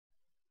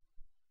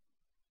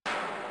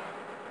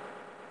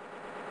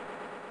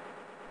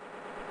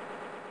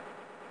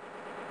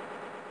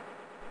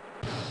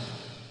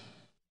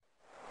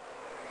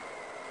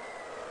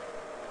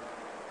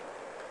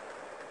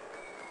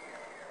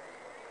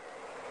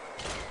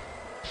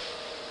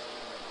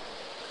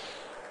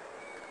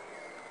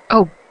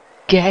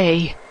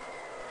gay.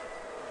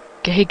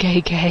 Gay,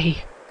 gay,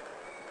 gay.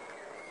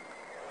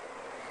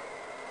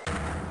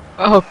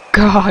 Oh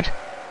god,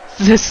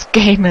 this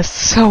game is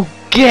so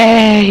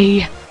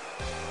gay!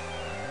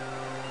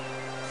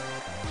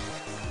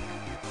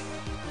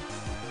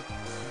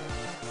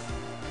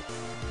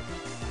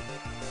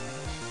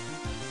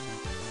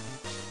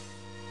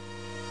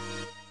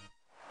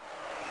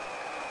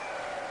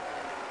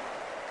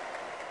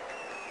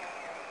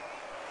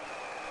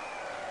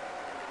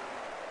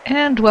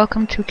 And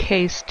welcome to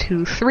Case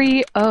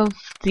 2-3 of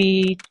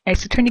the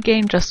Ace Attorney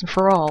game Justin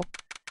for All.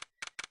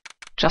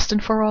 Justin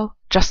for All?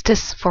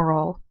 Justice for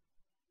All.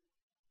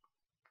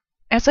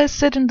 As I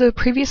said in the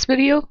previous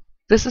video,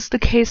 this is the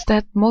case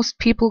that most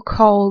people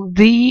call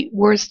the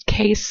worst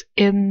case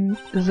in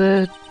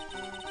the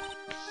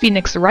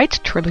Phoenix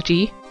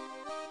Trilogy.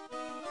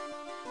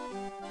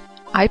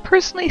 I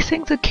personally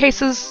think the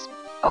case is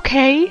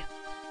okay.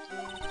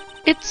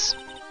 It's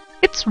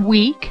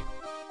weak.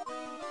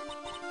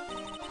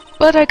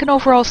 But I can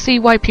overall see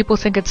why people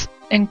think it's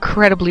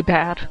incredibly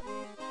bad.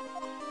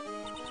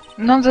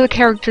 None of the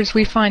characters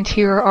we find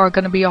here are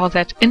going to be all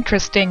that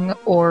interesting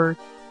or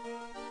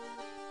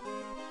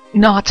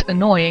not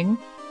annoying,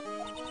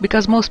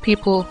 because most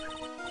people,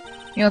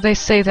 you know, they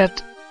say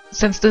that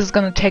since this is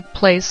going to take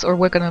place, or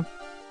we're going to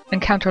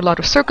encounter a lot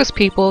of circus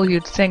people,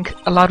 you'd think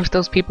a lot of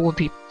those people would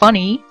be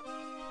funny,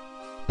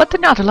 but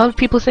they're not. A lot of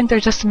people think they're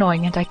just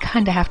annoying, and I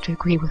kinda have to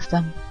agree with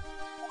them.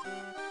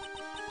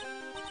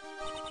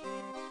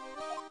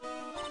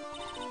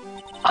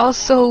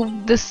 Also,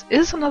 this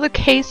is another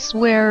case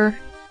where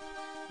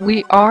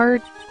we are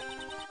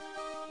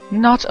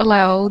not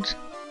allowed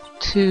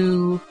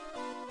to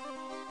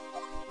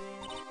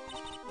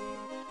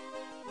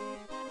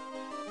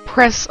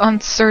press on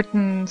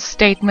certain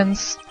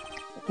statements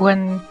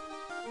when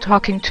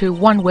talking to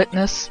one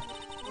witness,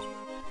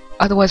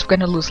 otherwise we're going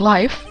to lose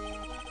life.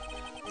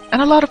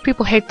 And a lot of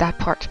people hate that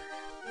part.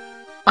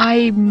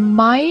 I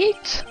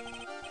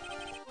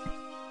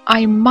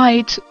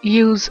might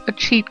use a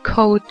cheat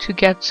code to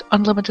get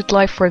unlimited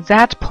life for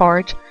that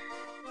part,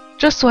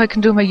 just so I can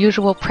do my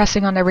usual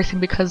pressing on everything,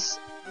 because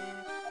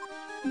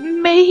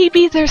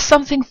maybe there's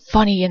something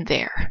funny in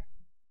there.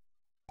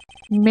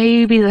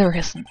 Maybe there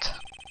isn't.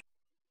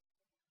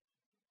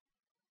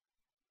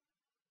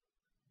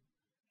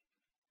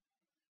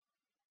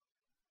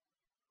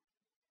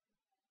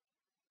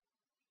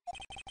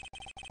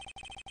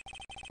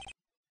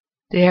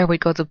 There we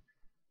go, the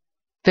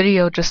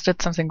video just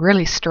did something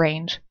really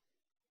strange.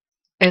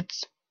 It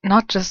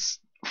not just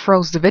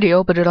froze the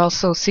video, but it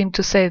also seemed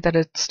to say that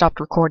it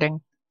stopped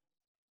recording.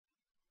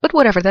 But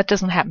whatever, that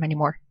doesn't happen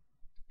anymore.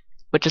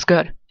 Which is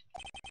good.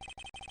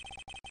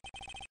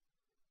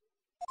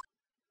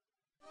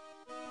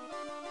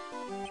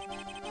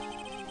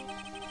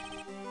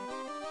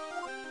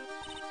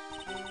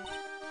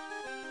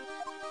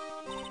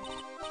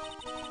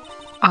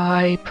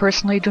 I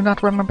personally do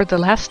not remember the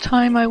last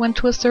time I went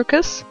to a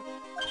circus.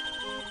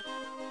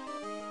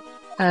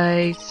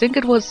 I think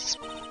it was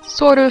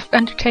sort of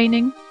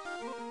entertaining.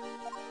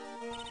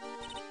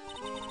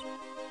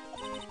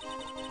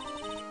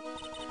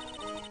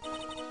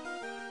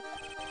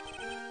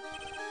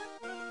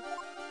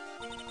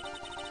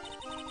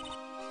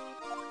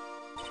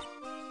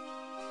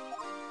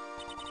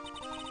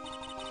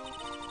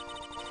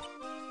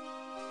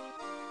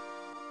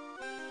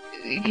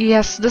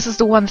 Yes, this is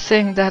the one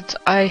thing that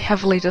I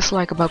heavily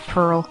dislike about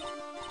Pearl.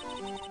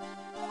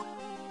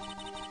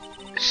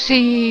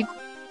 She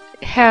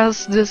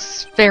has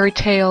this fairy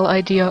tale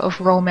idea of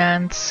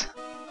romance.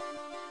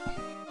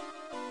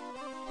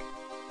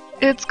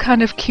 It's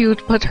kind of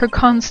cute, but her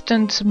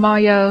constant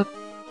Maya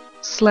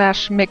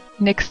 /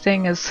 Nick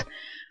thing is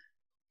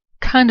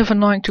kind of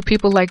annoying to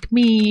people like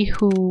me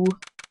who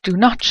do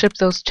not ship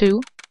those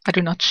two. I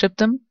do not ship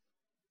them.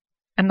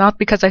 And not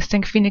because I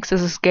think Phoenix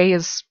is as gay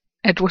as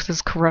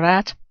Edward's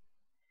cravat,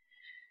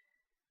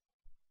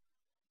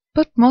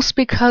 but most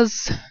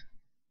because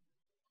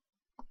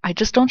I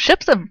just don't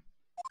ship them.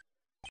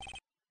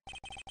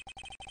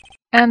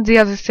 And the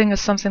other thing is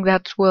something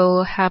that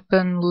will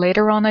happen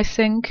later on, I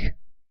think,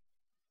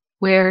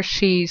 where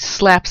she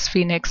slaps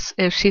Phoenix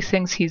if she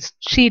thinks he's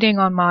cheating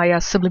on Maya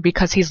simply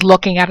because he's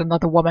looking at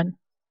another woman.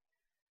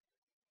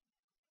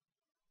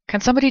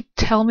 Can somebody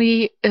tell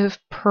me if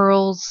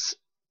Pearl's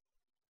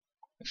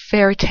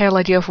fairy tale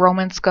idea of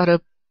romance got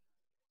a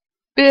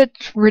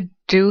bit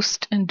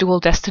reduced in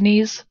Dual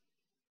Destinies?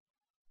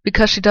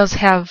 Because she does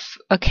have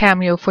a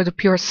cameo for the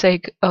pure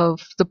sake of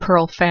the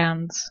Pearl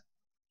fans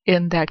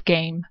in that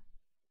game.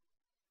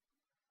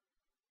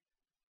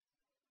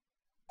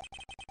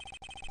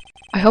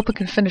 I hope I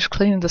can finish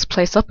cleaning this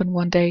place up in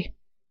one day.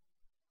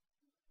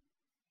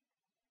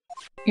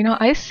 You know,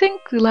 I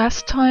think the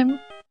last time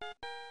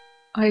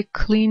I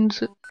cleaned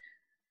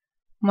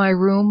my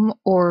room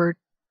or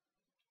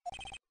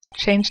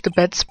changed the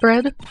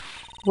bedspread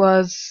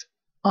was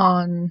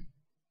around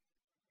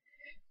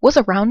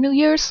New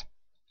Year's,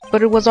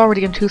 but it was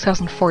already in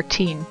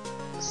 2014,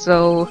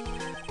 so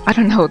I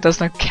don't know, does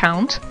that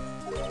count?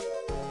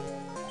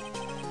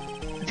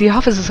 The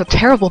office is a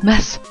terrible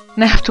mess,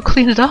 and I have to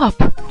clean it up.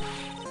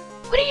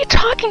 What are you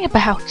talking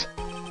about?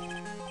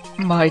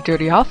 My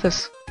dirty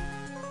office.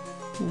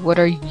 What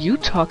are you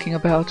talking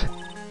about?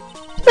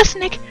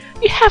 Listen, Nick,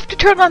 you have to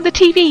turn on the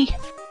TV.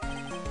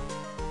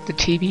 The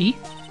TV?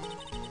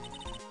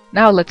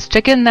 Now let's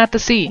check in at the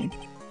scene.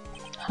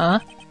 Huh?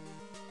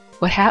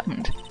 What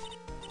happened?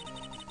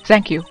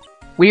 Thank you.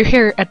 We're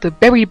here at the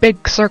Very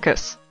Big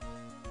Circus.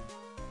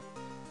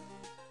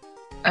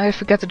 I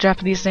forget the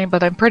Japanese name,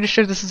 but I'm pretty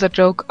sure this is a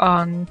joke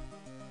on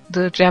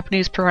the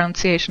Japanese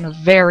pronunciation of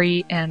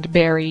very and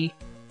berry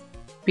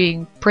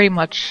being pretty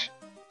much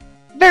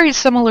very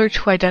similar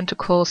to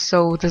identical,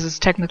 so this is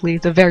technically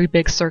the Very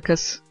Big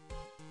Circus.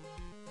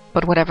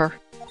 But whatever.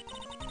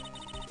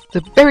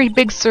 The Very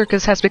Big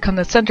Circus has become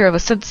the center of a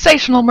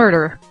sensational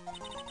murder.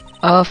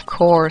 Of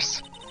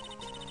course.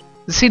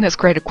 The scene has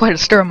created quite a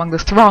stir among the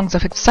throngs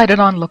of excited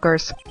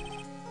onlookers.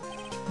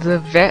 The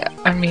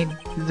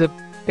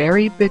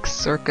Very Big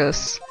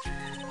Circus.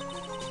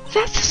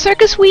 That's the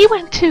circus we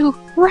went to,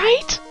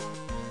 right?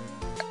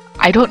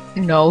 I don't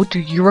know. Do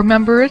you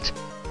remember it?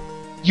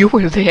 You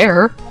were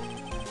there.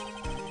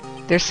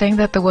 They're saying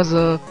that there was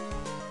a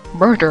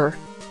murder.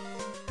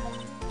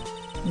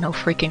 No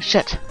freaking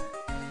shit.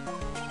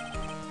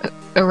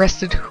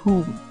 Arrested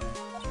whom?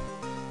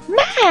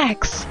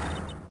 Max!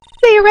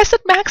 They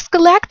arrested Max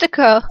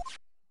Galactica!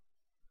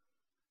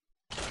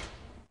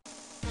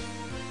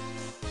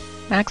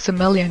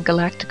 Maximilian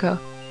Galactica.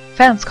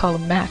 Fans call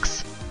him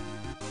Max.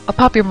 A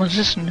popular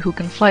magician who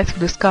can fly through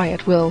the sky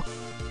at will.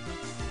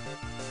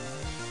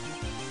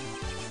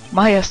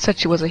 Maya said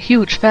she was a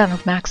huge fan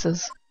of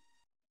Max's.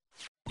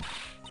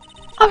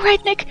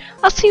 Alright, Nick.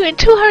 I'll see you in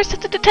 2 hours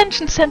at the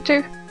detention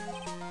center.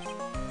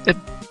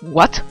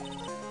 What?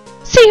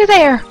 See you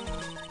there!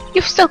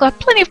 You've still got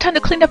plenty of time to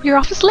clean up your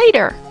office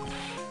later.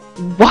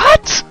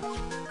 What?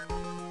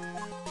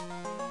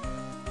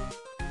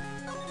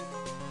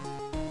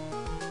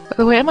 By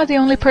the way, am I the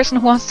only person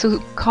who wants to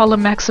call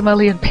him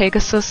Maximilian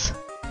Pegasus?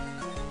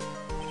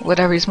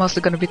 Whatever, he's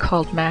mostly going to be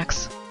called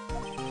Max.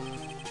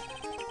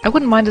 I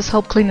wouldn't mind his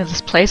help cleaning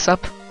this place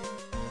up.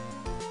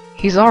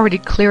 He's already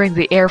clearing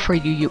the air for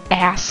you, you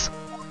ass.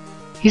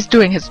 He's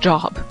doing his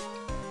job.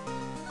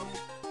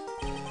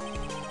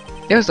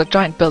 There's a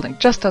giant building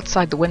just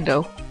outside the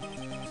window.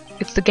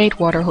 It's the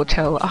Gatewater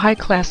Hotel, a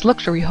high-class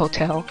luxury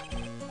hotel.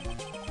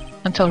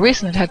 Until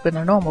recent it had been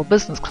a normal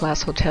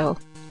business-class hotel.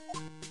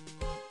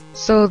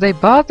 So they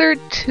bothered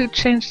to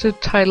change the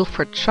title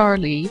for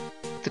Charlie,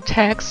 the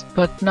text,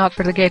 but not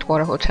for the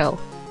Gatewater Hotel.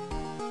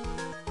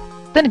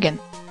 Then again,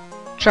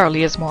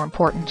 Charlie is more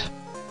important.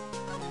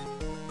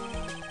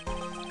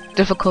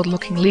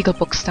 Difficult-looking legal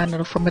books stand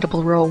in a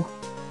formidable row.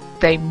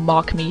 They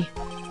mock me.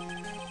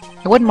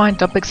 I wouldn't mind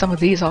dumping some of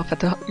these off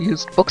at the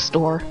used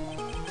bookstore.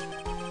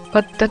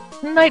 But that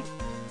might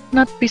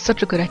not be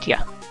such a good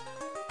idea.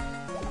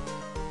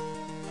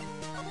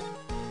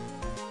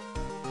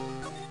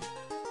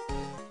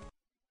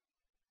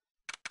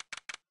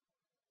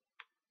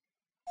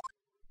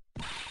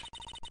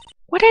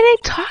 What are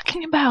they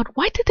talking about?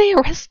 Why did they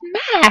arrest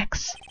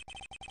Max?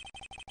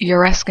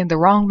 You're asking the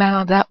wrong man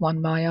on that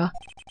one, Maya.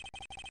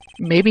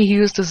 Maybe he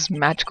used his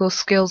magical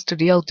skills to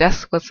deal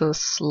death with a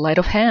sleight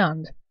of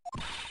hand.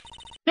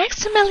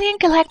 Maximilian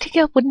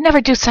Galactica would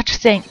never do such a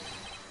thing.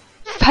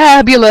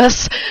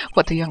 Fabulous!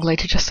 What the young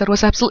lady just said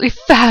was absolutely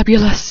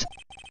fabulous.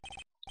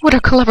 What a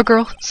clever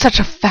girl. Such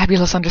a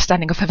fabulous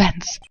understanding of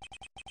events.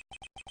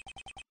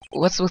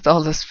 What's with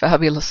all this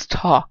fabulous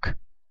talk?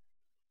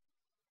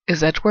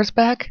 Is Edgeworth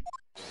back?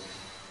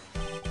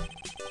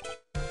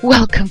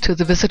 Welcome to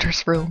the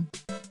visitor's room.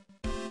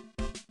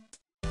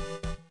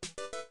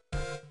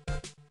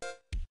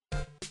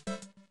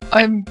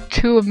 I'm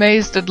too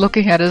amazed at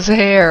looking at his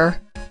hair.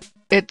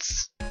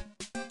 It's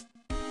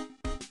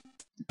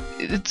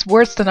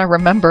worse than I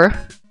remember.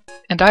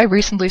 And I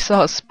recently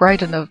saw a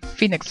sprite in a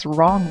Phoenix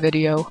Wrong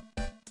video.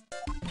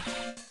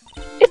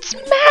 It's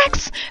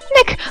Max!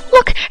 Nick,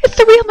 look! It's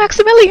the real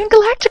Maximilian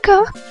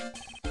Galactica!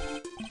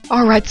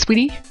 Alright,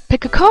 sweetie.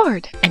 Pick a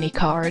card. Any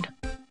card.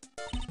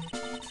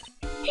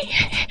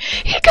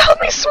 He got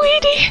me,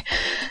 sweetie!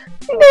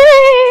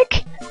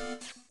 Nick!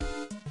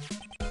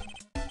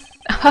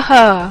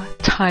 Haha,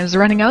 time's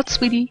running out,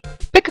 sweetie.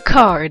 Pick a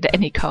card,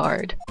 any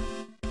card.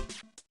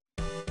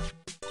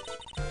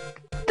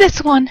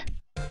 This one!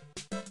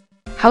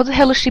 How the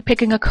hell is she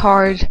picking a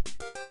card?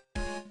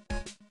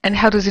 And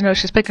how does he know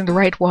she's picking the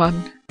right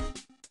one?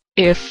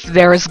 If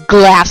there is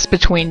glass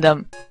between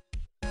them.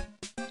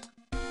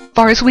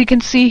 Far as we can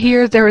see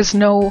here, there is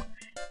no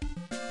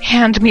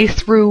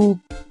hand-me-through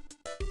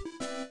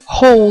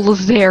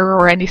holes there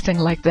or anything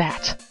like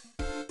that.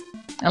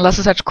 Unless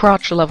it's at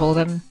crotch level,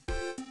 then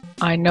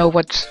I know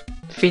what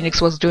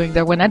Phoenix was doing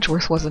there when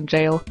Edgeworth was in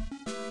jail.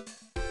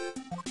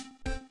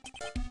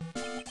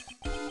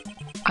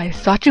 I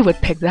thought you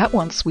would pick that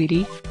one,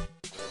 sweetie.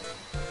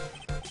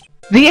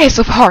 The Ace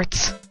of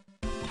Hearts!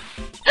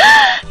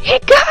 He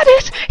got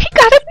it! He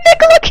got it,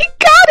 Nick! Look, he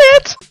got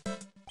it!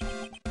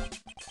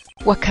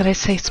 What can I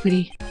say,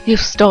 sweetie? You've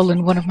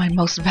stolen one of my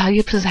most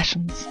valued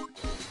possessions.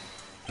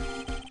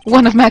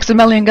 One of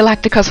Maximilian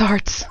Galactica's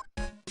hearts.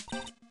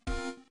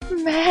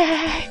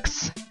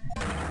 Max!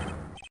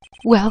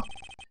 Well,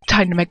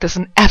 time to make this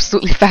an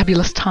absolutely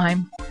fabulous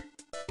time.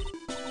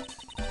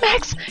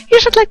 Max, you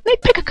should let me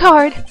pick a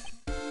card!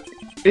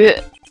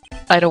 Ugh.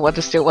 I don't want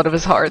to steal one of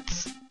his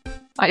hearts.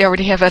 I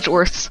already have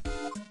Edgeworth's.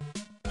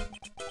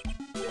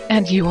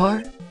 And you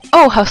are?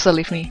 Oh, how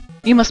silly of me.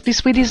 You must be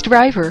Sweetie's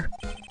driver.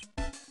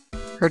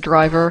 Her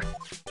driver?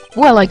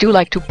 Well, I do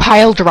like to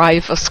pile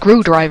drive a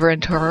screwdriver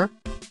into her.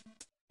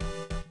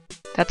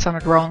 That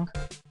sounded wrong.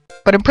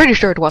 But I'm pretty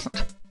sure it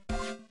wasn't.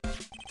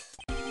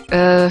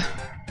 I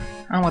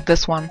want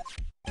this one.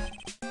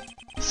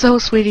 So,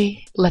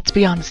 Sweetie, let's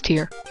be honest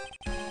here.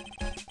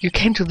 You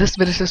came to this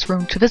visitor's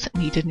room to visit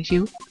me, didn't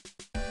you?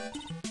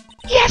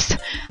 Yes!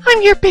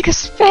 I'm your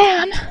biggest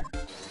fan!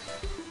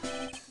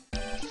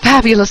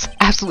 Fabulous!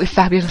 Absolutely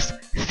fabulous!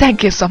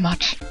 Thank you so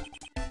much!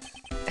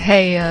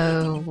 Hey,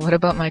 what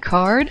about my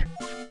card?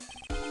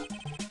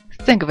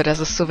 Think of it as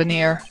a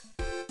souvenir.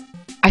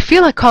 I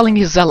feel like calling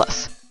you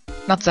Zealous.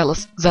 Not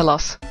Zealous,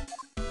 Zealous.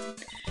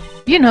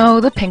 You know,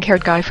 the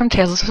pink-haired guy from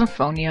Tales of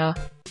Symphonia.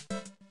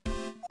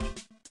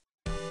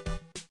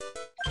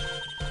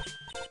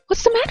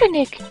 What's the matter,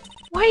 Nick?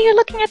 Why are you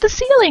looking at the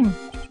ceiling?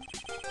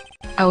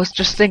 I was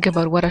just thinking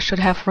about what I should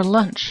have for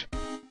lunch.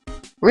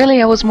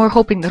 Really, I was more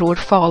hoping that it would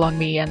fall on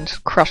me and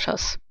crush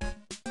us.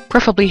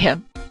 Preferably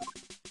him.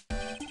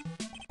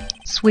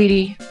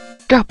 Sweetie,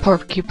 drop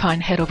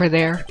Porcupine Head over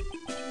there.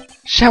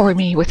 Shower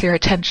me with your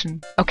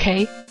attention,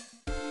 okay?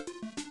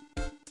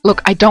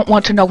 Look, I don't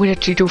want to know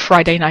what you do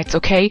Friday nights,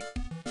 okay?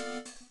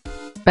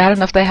 Bad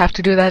enough they have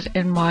to do that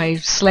in my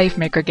Slave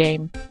Maker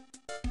game.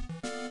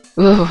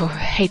 Ugh,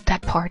 hate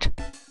that part.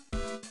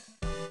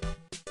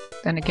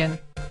 Then again,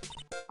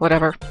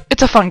 whatever.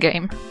 It's a fun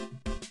game.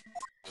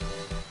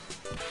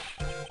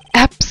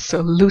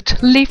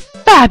 Absolutely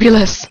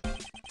fabulous!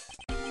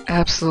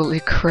 Absolutely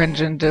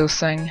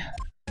cringe-inducing.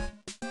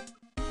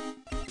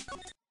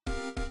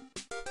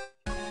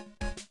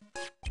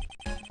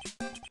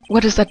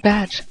 What is that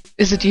badge?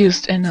 Is it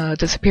used in a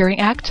disappearing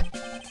act?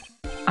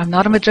 I'm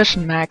not a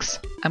magician, Max.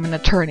 I'm an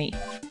attorney.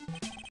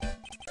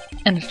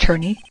 An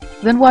attorney?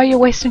 Then why are you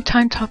wasting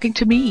time talking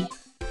to me?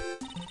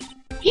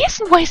 He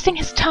isn't wasting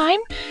his time!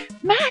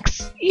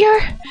 Max,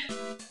 you're...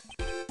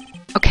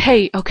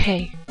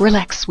 Okay,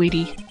 relax,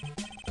 sweetie.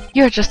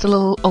 You're just a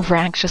little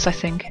over-anxious, I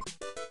think.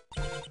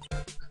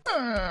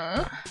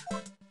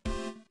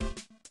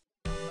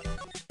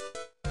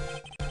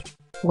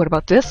 What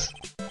about this?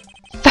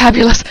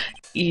 Fabulous!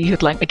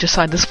 You'd like me to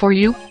sign this for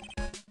you?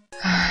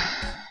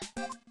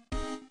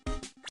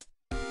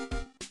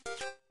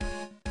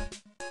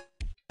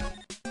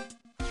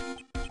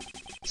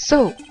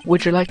 So,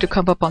 would you like to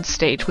come up on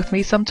stage with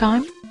me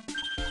sometime?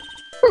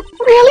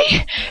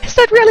 Really? Is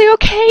that really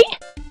okay?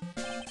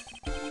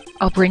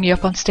 I'll bring you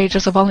up on stage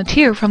as a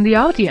volunteer from the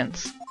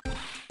audience.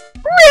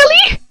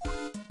 Really?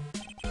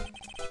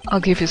 I'll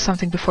give you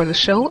something before the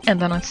show, and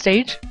then on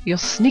stage, you'll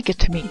sneak it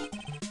to me.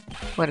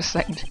 Wait a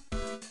second.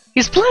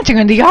 He's planting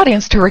in the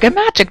audience to rig a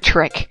magic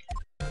trick!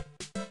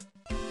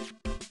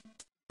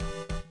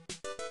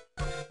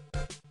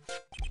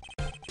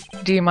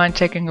 Do you mind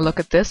taking a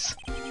look at this?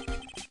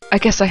 I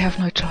guess I have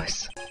no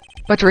choice.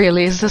 But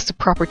really, is this the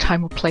proper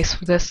time or place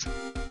for this?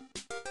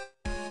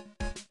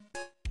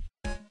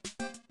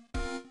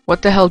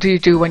 What the hell do you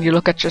do when you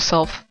look at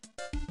yourself?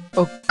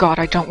 Oh god,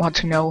 I don't want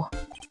to know.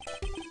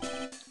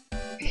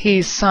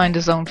 He's signed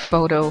his own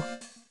photo.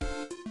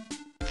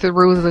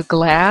 Through the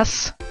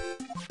glass?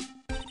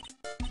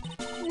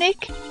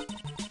 Nick?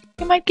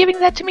 You mind giving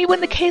that to me when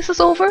the case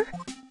is over?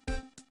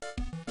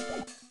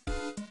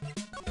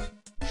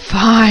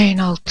 Fine,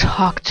 I'll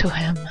talk to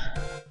him.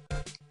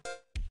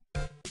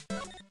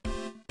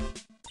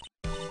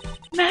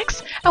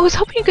 Max, I was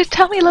hoping you could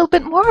tell me a little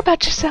bit more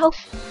about yourself.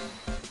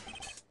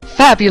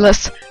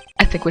 Fabulous!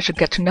 I think we should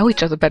get to know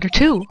each other better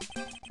too.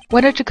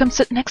 Why don't you come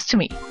sit next to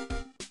me?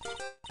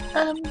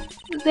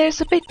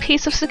 There's a big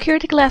piece of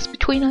security glass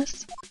between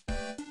us.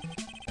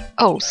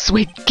 Oh,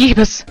 sweet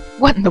Giebus!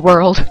 What in the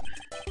world?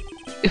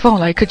 If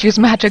only I could use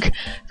magic,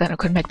 then I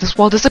could make this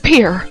wall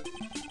disappear!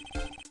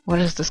 What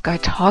is this guy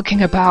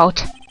talking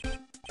about?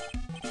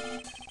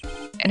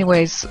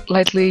 Anyways,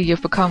 lately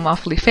you've become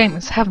awfully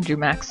famous, haven't you,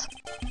 Max?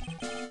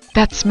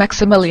 That's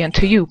Maximilian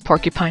to you,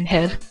 Porcupine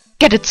Head.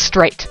 Get it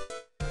straight!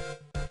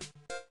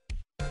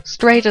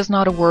 Straight is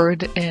not a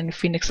word in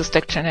Phoenix's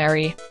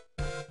dictionary.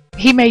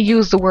 He may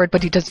use the word,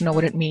 but he doesn't know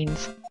what it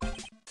means.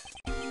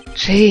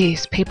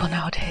 Jeez, people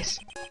nowadays.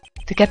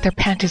 They get their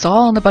panties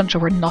all in a bunch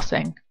over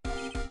nothing.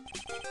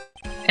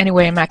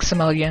 Anyway,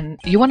 Maximilian,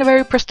 you won a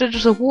very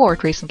prestigious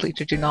award recently,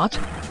 did you not?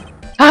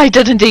 I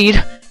did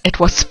indeed! It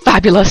was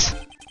fabulous!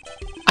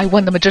 I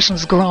won the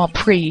Magician's Grand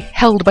Prix,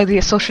 held by the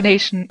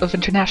Association of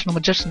International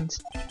Magicians.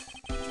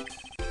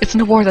 It's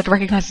an award that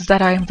recognizes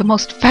that I am the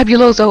most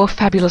fabuloso of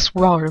fabulous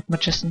raw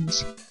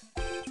magicians.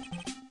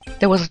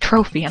 There was a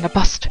trophy and a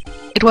bust.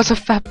 It was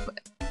a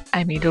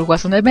it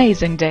was an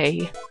amazing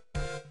day.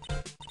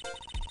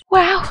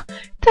 Wow,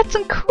 that's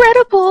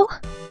incredible!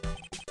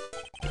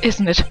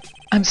 Isn't it?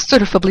 I'm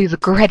certifiably the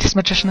greatest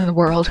magician in the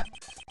world.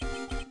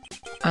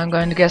 I'm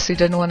going to guess he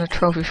didn't win a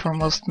trophy for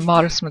most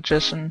modest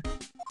magician.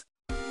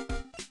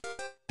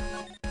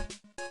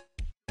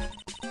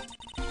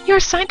 You're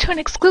assigned to an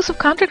exclusive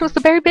contract with the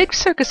Very Big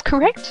Circus,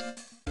 correct?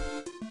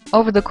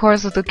 Over the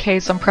course of the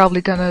case, I'm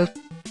probably gonna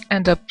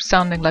end up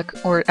sounding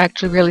like, or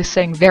actually really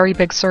saying Very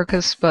Big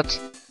Circus, but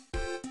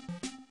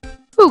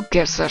who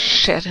gives a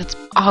shit? It's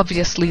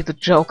obviously the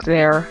joke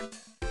there.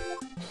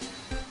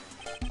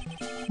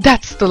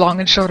 That's the long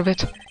and short of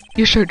it.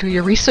 You sure do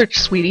your research,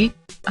 sweetie.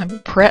 I'm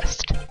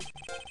impressed.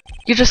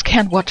 You just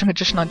can't watch a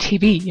magician on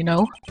TV, you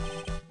know?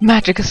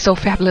 Magic is so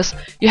fabulous,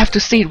 you have to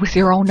see it with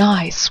your own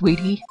eyes,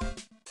 sweetie.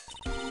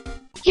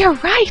 You're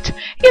right!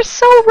 You're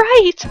so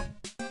right!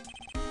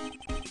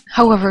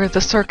 However,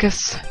 the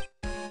circus...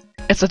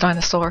 it's a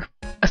dinosaur.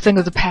 A thing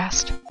of the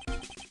past.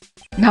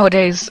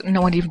 Nowadays,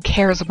 no one even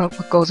cares about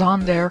what goes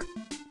on there.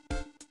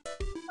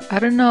 I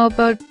don't know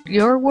about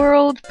your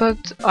world,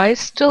 but I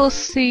still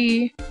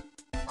see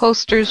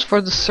posters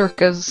for the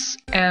circus,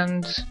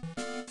 and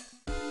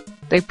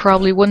they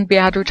probably wouldn't be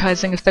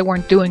advertising if they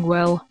weren't doing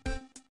well.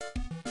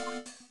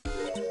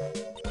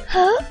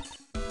 Huh?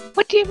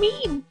 What do you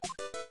mean?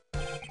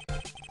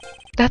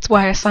 That's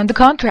why I signed the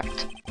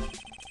contract.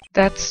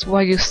 That's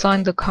why you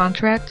signed the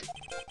contract?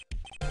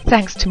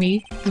 Thanks to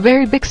me, the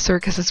Very Big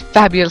Circus is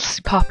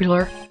fabulously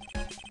popular.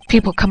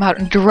 People come out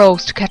in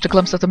droves to catch a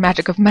glimpse of the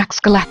magic of Max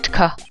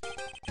Galactica.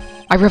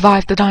 I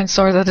revived the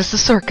dinosaur that is the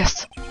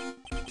circus.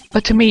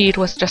 But to me, it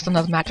was just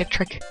another magic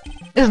trick.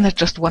 Isn't it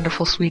just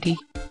wonderful, sweetie?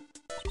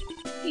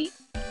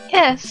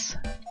 Yes.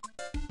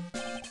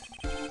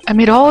 I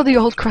made all the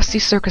old crusty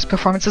circus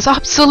performances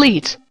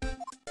obsolete!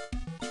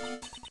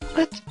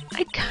 But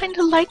I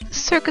kinda like the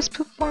circus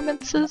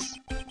performances.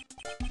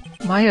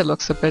 Maya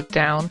looks a bit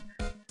down.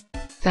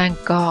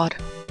 Thank God.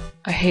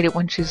 I hate it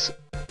when she's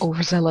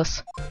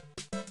overzealous.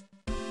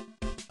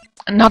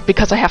 And not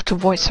because I have to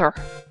voice her.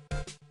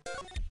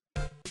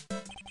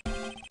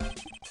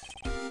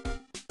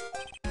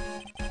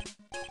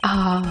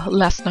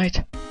 Last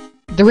night,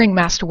 the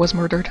ringmaster was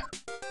murdered.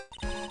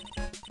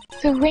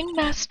 The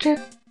ringmaster?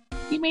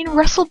 You mean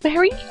Russell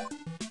Berry?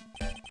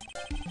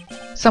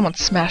 Someone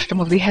smashed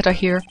him over the head, I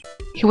hear.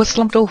 He was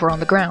slumped over on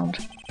the ground.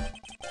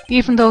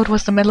 Even though it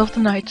was the middle of the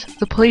night,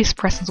 the police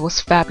presence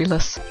was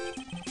fabulous.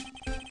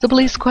 The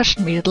police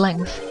questioned me at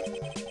length.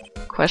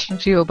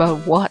 Questioned you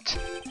about what?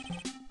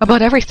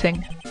 About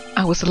everything.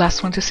 I was the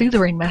last one to see the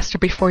ringmaster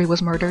before he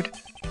was murdered.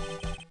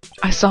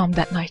 I saw him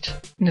that night,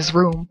 in his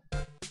room.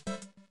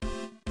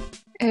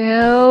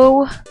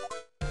 Ew.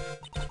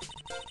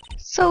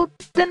 So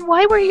then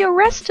why were you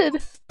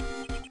arrested?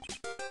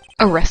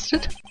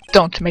 Arrested?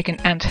 Don't make an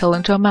anthill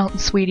into a mountain,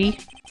 sweetie.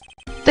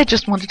 They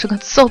just wanted to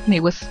consult me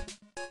with...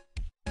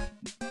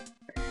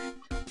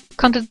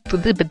 What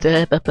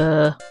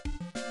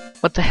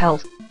the hell?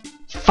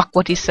 Fuck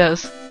what he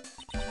says.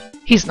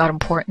 He's not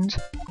important.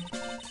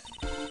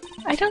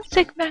 I don't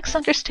think Max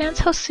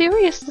understands how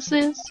serious this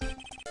is.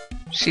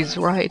 She's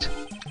right.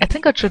 I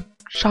think I should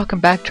shock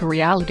him back to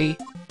reality.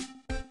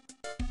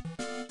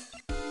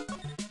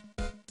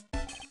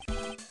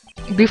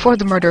 Before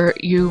the murder,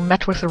 you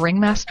met with the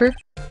ringmaster?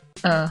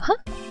 Uh-huh.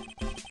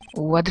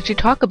 What did you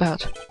talk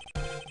about?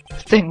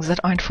 Things that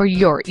aren't for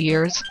your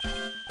ears.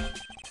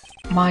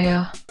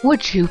 Maya,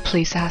 would you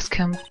please ask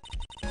him?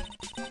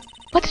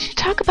 What did you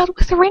talk about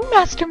with the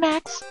ringmaster,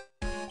 Max?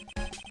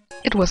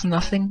 It was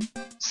nothing.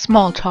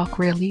 Small talk,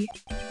 really.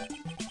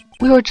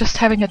 We were just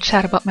having a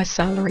chat about my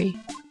salary.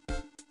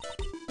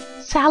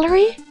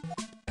 Salary?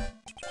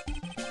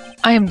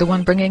 I am the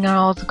one bringing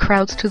all the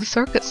crowds to the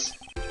circus.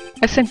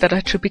 I think that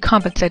I should be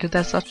compensated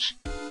as such.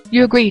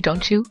 You agree,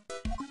 don't you?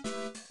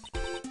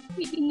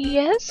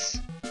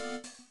 Yes?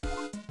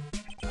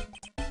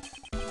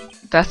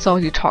 That's all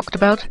you talked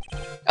about?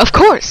 Of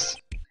course!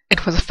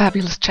 It was a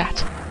fabulous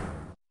chat.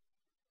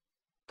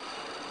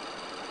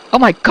 Oh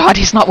my god,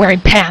 he's not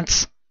wearing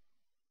pants!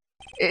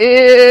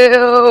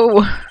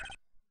 Ew!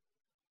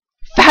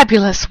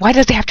 Fabulous! Why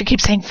does he have to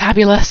keep saying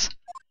fabulous?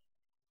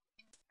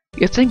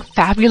 You think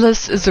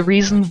fabulous is the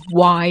reason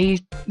why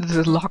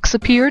the locks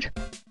appeared?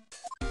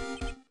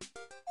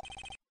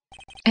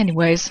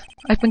 Anyways,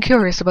 I've been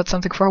curious about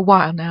something for a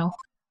while now.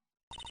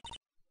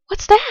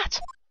 What's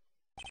that?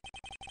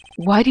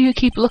 Why do you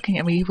keep looking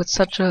at me with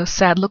such a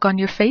sad look on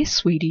your face,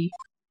 sweetie?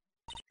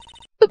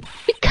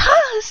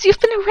 Because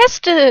you've been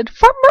arrested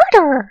for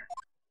murder!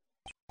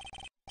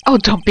 Oh,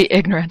 don't be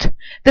ignorant.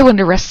 They wouldn't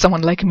arrest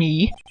someone like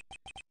me.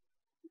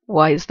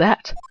 Why is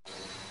that?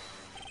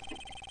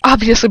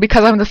 Obviously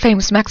because I'm the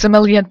famous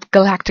Maximilian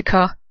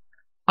Galactica.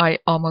 I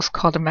almost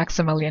called him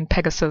Maximilian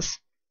Pegasus.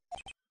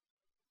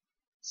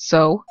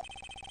 So,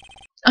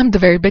 I'm the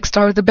very big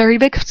star of the Very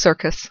Big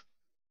Circus.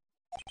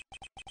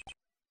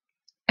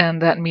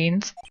 And that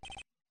means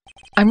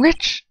I'm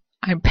rich.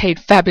 I'm paid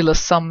fabulous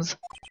sums.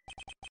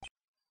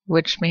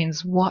 Which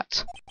means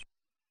what?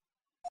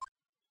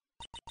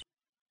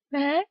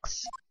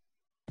 Max?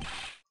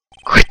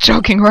 Quit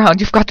joking around.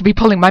 You've got to be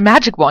pulling my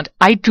magic wand.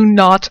 I do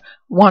not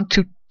want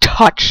to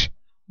touch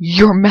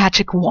your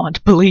magic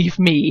wand, believe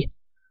me.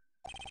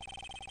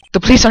 The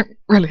police aren't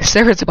really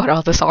serious about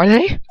all this, are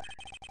they?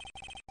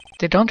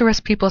 They don't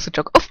arrest people as a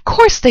joke. Of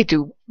course they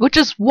do, which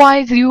is why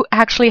you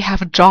actually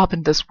have a job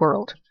in this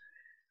world.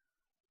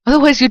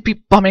 Otherwise you'd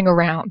be bumming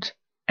around.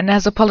 And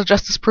as Apollo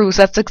Justice proves,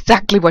 that's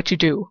exactly what you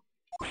do.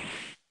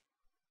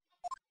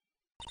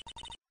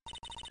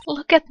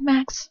 Look at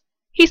Max.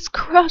 He's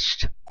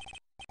crushed.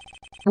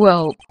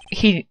 Well,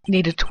 he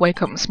needed to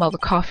wake up and smell the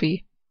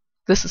coffee.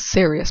 This is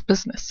serious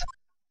business.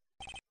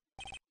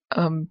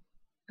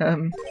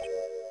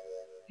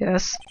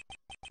 Yes?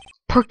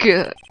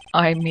 Porque,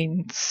 I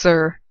mean,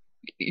 sir,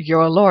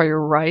 you're a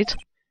lawyer, right?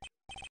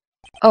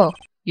 Oh,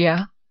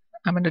 yeah,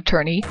 I'm an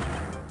attorney.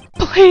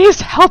 Please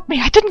help me,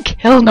 I didn't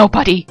kill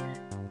nobody!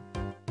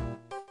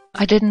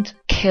 I didn't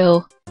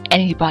kill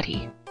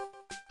anybody.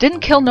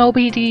 Didn't kill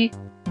nobody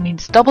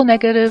means double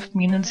negative,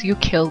 means you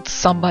killed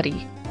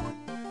somebody.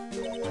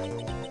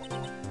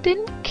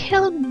 Didn't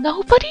kill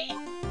nobody?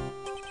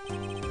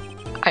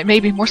 I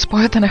may be more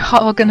spoiled than a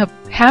hog in a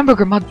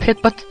hamburger mud pit,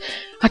 but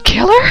a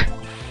killer?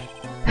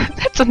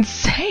 That's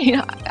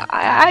insane.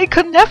 I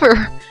could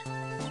never.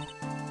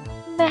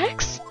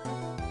 Max?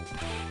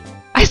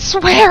 I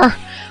swear!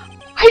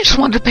 I just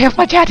wanted to pay off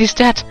my daddy's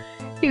debt.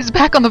 He's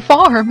back on the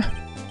farm.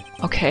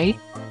 Okay,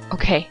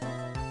 okay.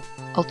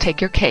 I'll take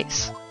your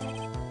case.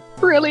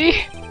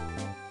 Really?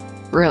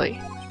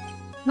 Really?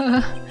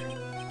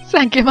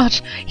 Thank you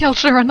much. Y'all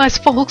sure are nice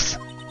folks.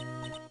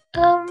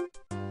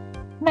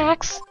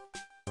 Max?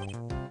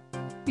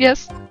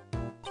 Yes?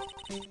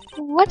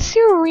 What's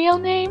your real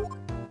name?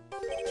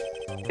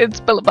 It's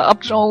Billy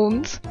Bob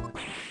Jones.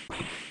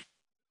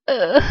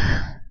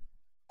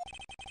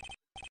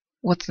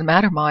 What's the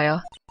matter, Maya?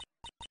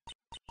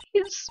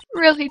 He's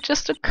really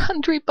just a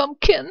country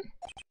bumpkin.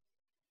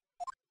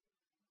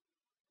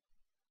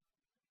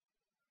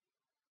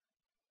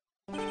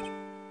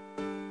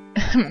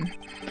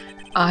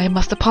 I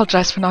must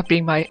apologize for not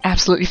being my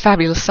absolutely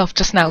fabulous self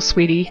just now,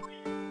 sweetie.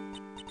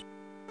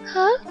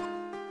 Huh?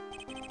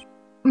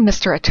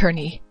 Mr.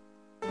 Attorney.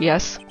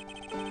 Yes?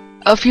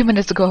 A few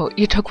minutes ago,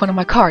 you took one of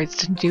my cards,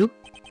 didn't you?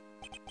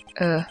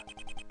 Now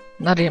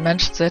that you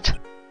mentions it,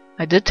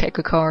 I did take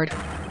a card.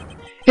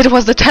 It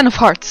was the 10 of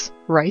Hearts,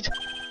 right?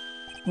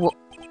 Well,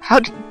 how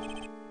did...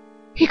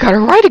 He got it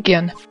right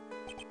again!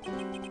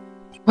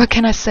 What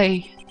can I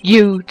say?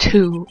 You,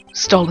 too,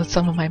 stolen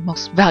some of my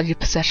most valued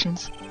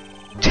possessions.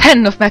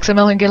 10 of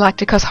Maximilian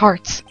Galactica's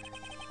hearts!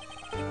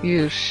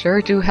 You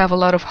sure do have a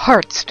lot of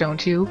hearts,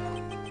 don't you?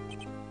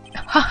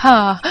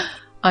 Haha!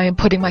 I am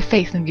putting my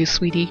faith in you,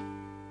 sweetie.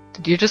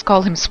 Did you just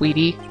call him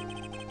sweetie?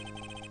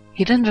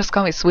 He didn't just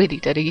call me sweetie,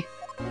 did he?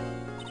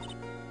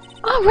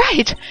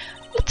 Alright!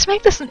 Let's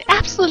make this an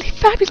absolutely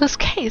fabulous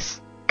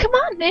case! Come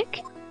on,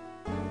 Nick!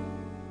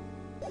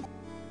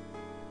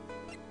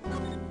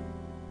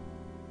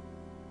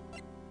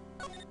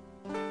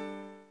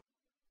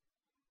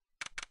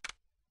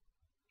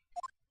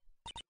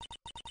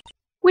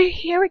 We're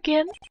here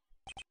again.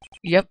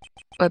 Yep,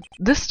 but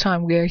this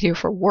time we are here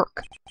for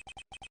work.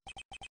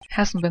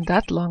 Hasn't been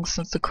that long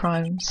since the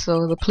crime,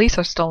 so the police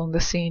are still on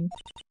the scene.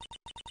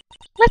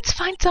 Let's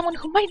find someone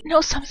who might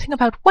know something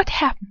about what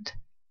happened.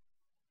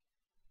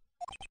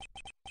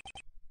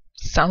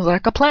 Sounds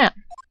like a plan.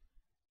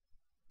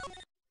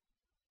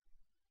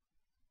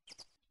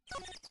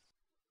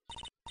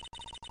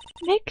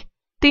 Nick,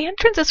 the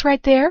entrance is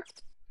right there.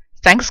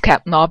 Thanks,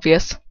 Captain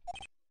Obvious.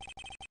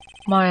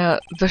 Maya,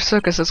 the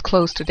circus is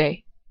closed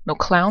today. No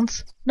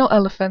clowns, no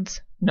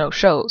elephants, no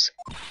shows.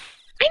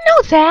 I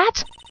know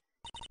that!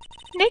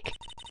 Nick,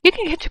 you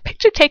can get your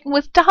picture taken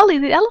with Dolly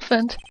the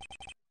elephant.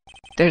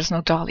 There's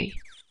no Dolly.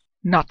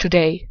 Not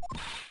today.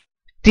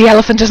 The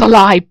elephant is a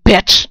lie,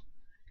 bitch!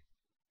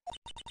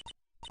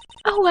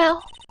 Oh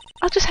well,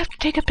 I'll just have to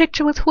take a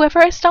picture with whoever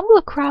I stumble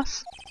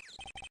across.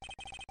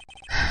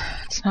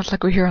 It's not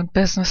like we're here on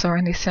business or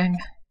anything.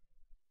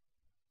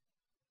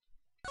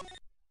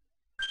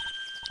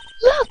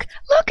 Look!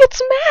 Look,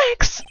 it's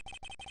Max!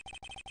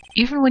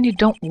 Even when you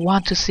don't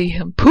want to see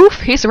him,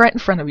 poof, he's right in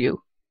front of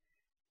you.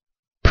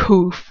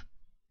 Poof.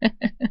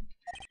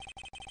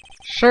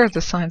 Sure,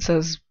 the sign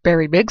says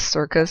Very Big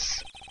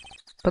Circus,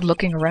 but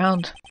looking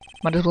around,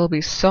 might as well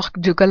be Cirque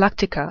du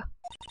Galactica.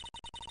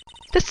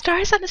 The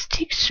stars on his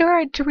cheeks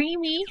sure are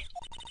dreamy.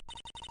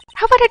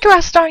 How about I draw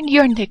a star in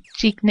your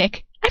cheek,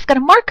 Nick? I've got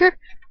a marker.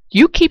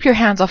 You keep your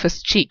hands off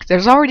his cheek.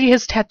 There's already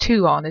his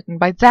tattoo on it, and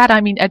by that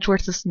I mean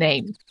Edgeworth's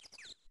name.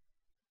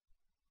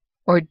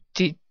 Or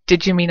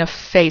did you mean a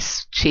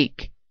face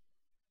cheek?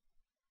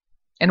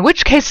 In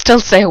which case, still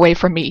stay away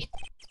from me.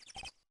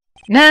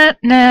 Nah,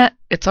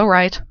 it's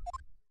alright.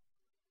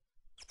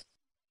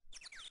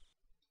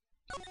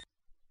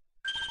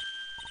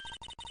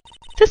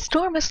 This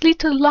door must lead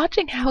to the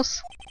lodging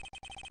house.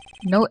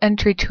 No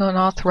entry to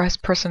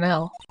unauthorized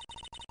personnel.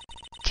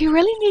 Do you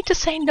really need to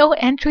say no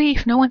entry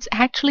if no one's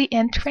actually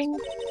entering?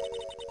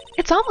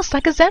 It's almost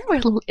like a Zen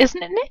riddle,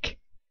 isn't it, Nick?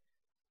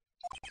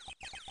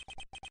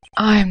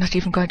 I am not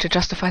even going to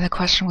justify the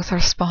question with a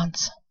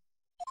response.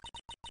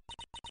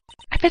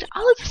 I bet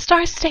all of the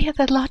stars stay at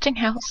that lodging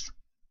house.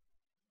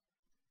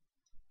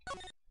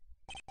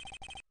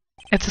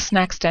 It's a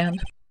snack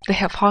stand. They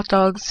have hot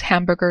dogs,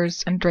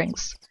 hamburgers, and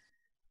drinks.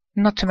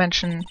 Not to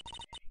mention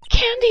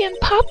candy and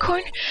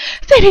popcorn.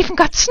 They've even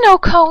got snow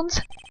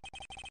cones.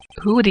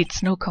 Who would eat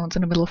snow cones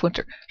in the middle of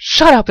winter?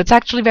 Shut up, it's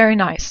actually very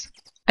nice.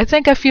 I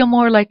think I feel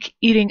more like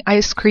eating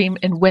ice cream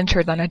in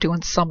winter than I do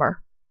in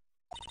summer.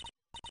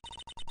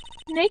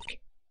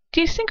 Nick,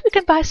 do you think we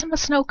can buy some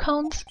snow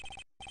cones?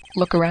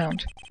 Look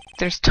around.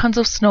 There's tons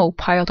of snow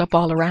piled up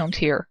all around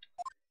here.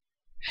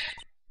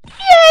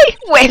 Yay!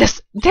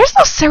 Wait there's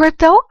no syrup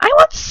though! I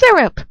want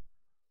syrup!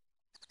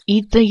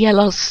 Eat the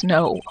yellow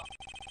snow.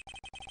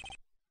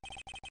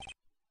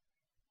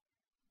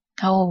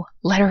 Oh,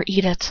 let her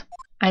eat it.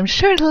 I'm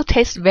sure it'll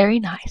taste very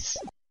nice.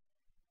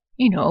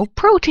 You know,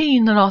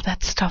 protein and all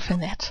that stuff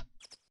in it.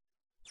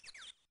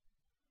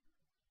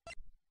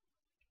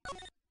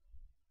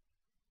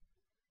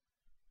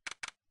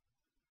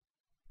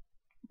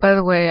 By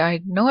the way,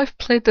 I know I've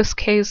played this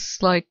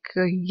case like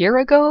a year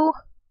ago,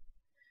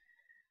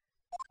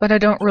 but I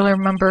don't really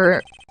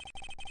remember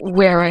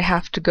where I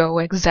have to go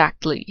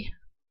exactly.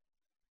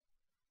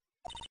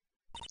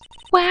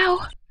 Wow,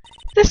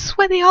 this is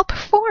where they all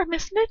perform,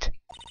 isn't it?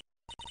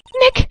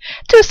 Nick,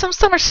 do some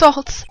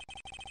somersaults!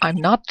 I'm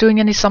not doing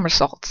any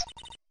somersaults.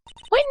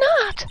 Why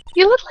not?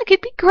 You look like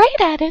you'd be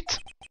great at it.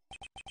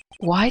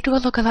 Why do I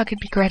look like I'd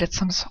be great at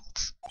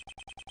somersaults?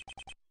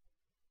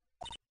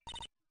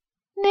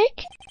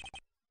 Nick?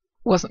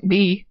 Wasn't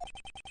me.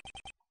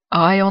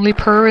 I only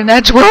purr and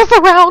edge whirls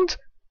around.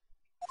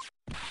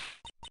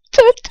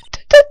 Tiger!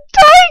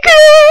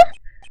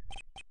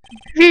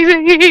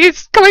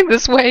 He's going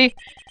this way.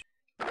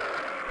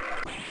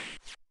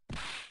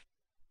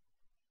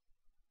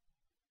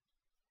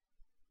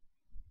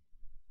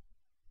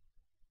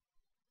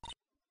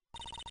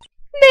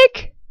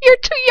 Nick, you're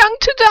too young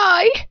to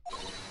die.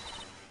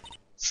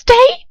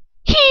 Stay,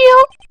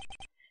 heal.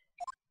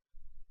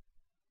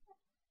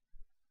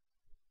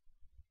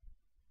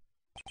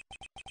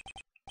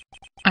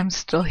 I'm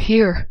still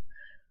here.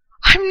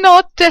 I'm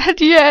not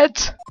dead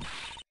yet.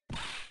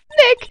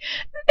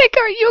 Nick,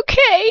 are you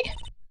okay?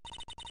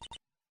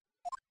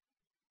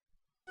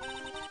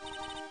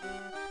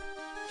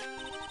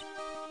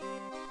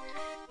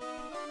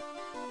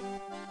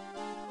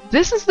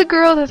 This is the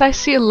girl that I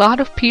see a lot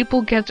of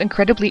people get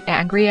incredibly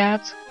angry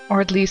at,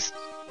 or at least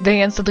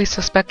they instantly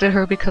suspected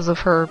her because of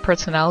her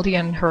personality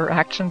and her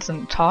actions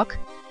and talk.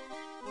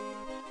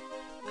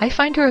 I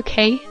find her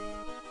okay.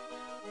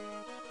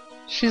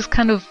 She's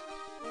kind of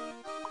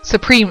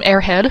supreme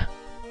airhead.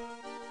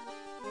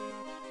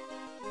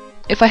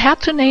 If I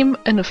had to name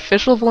an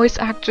official voice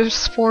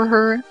actress for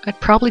her, I'd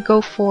probably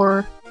go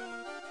for...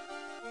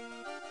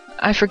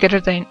 I forget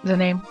the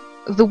name.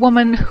 The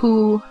woman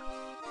who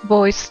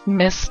voiced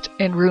Mist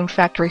in Rune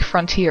Factory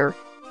Frontier.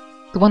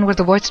 The one where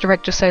the voice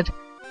director said,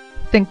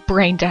 think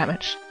brain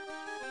damage.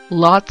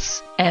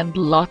 Lots and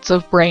lots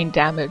of brain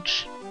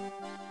damage.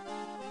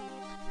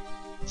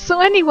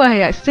 So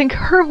anyway, I think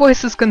her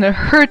voice is gonna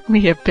hurt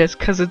me a bit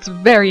because it's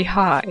very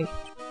high.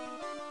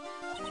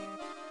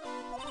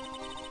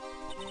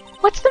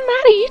 What's the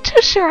matter? You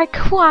two sure are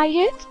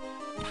quiet.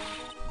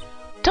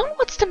 Don't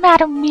what's the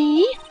matter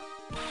me?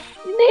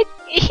 Nick,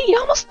 he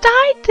almost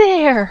died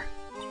there.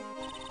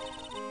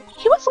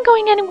 He wasn't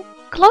going any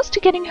close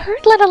to getting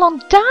hurt, let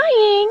alone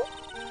dying.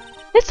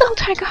 This old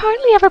tiger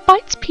hardly ever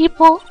bites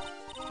people.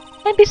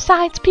 And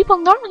besides, people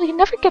normally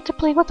never get to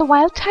play with a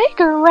wild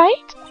tiger,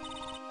 right?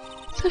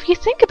 So if you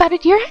think about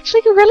it, you're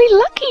actually really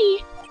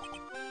lucky.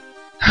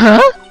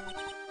 Huh?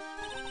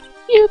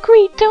 You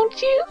agree,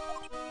 don't you?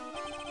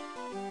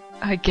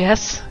 I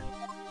guess.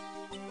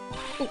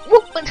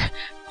 What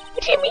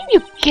do you mean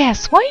you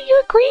guess? Why are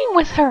you agreeing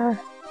with her?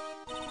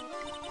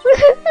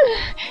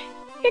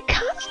 Your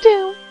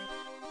costume.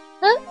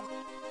 Huh?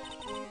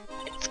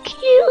 It's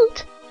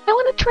cute. I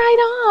want to try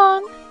it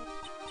on.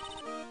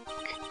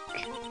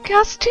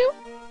 Costume?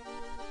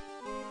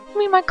 You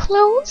mean my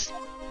clothes?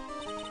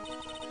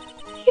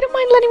 You don't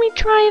mind letting me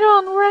try it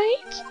on,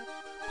 right?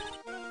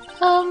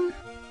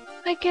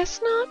 I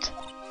guess not.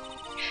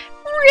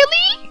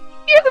 Really?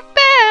 You're the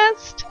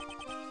best!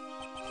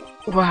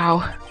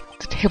 Wow,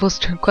 the tables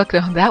turned quickly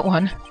on that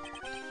one.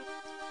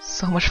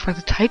 So much for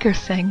the tiger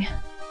thing.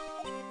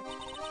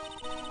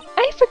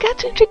 I forgot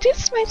to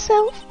introduce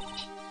myself.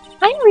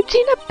 I'm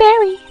Regina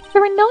Berry, the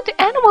renowned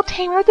animal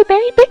tamer of the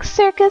Berry Big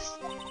Circus.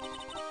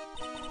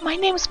 My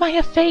name is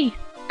Maya Fey.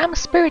 I'm a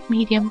spirit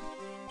medium.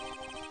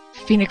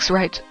 Phoenix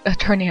Wright,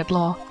 attorney at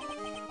law.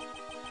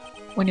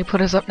 When you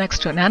put us up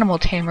next to an animal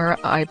tamer,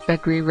 I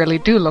bet we really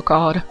do look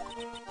odd.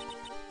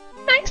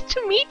 Nice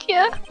to meet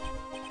ya.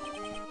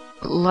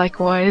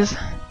 Likewise.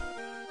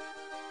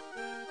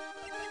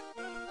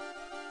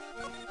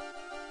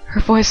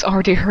 Her voice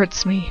already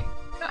hurts me.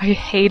 I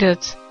hate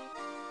it.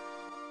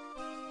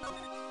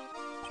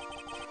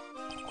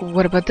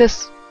 What about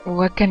this?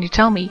 What can you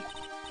tell me?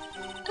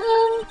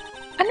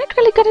 I'm not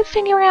really good at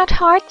figuring out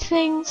hard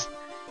things.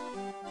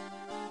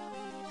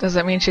 Does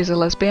that mean she's a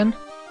lesbian?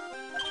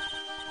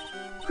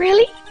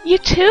 Really? You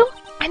too?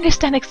 I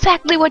understand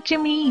exactly what you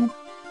mean.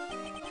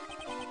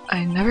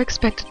 I never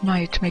expected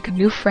Maya to make a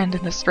new friend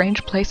in a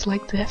strange place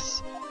like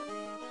this.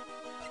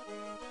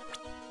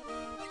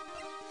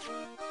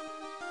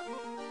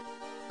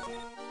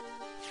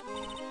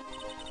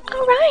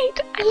 Alright,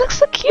 I look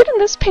so cute in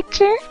this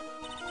picture.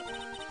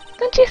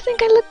 Don't you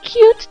think I look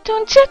cute,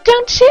 don't you?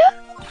 Don't you?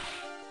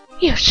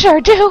 You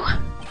sure do.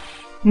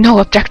 No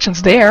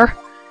objections there.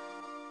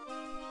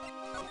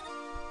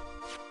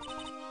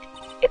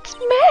 It's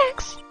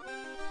Max.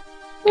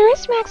 Where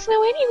is Max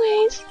now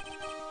anyways?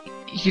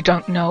 You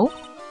don't know?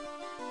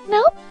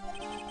 Nope.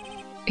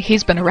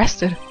 He's been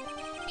arrested.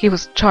 He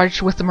was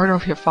charged with the murder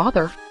of your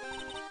father.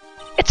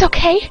 It's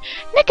okay.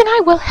 Nick and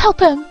I will help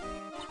him.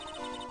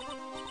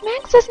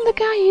 Max isn't the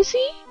guy, is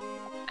he?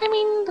 I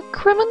mean, the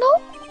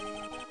criminal?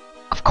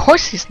 Of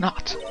course he's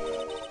not.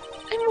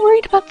 I'm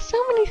worried about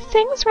so many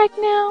things right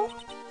now.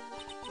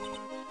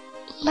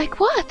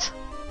 Like what?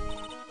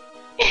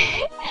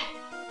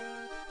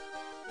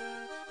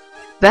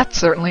 That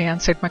certainly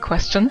answered my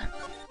question.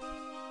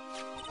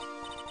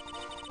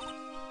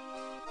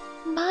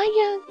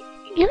 Maya,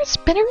 you're a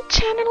spinner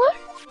channeler?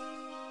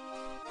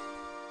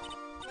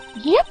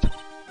 Yep.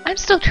 I'm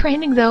still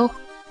training though.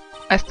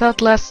 I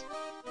thought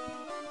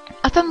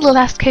in the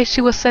last case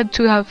she was said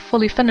to have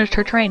fully finished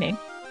her training.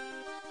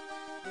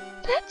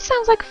 That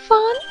sounds like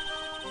fun.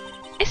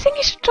 I think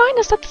you should join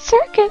us at the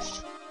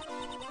circus.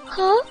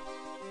 Huh?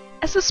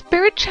 As a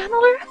spirit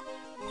channeler?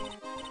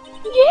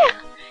 Yeah,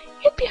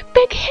 you'd be a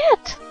big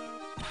hit.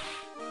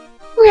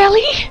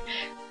 Really?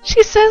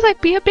 She says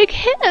I'd be a big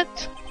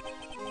hit.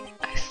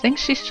 I think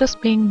she's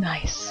just being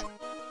nice.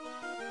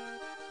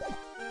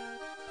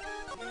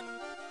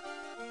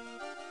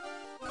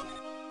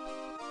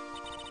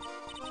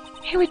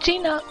 Hey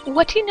Regina,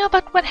 what do you know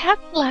about what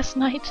happened last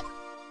night?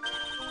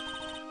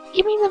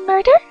 You mean the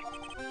murder?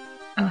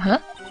 Uh-huh.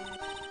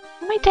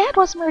 My dad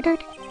was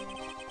murdered.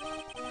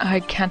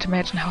 I can't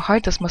imagine how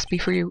hard this must be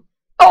for you.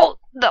 Oh,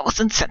 that was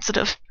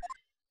insensitive.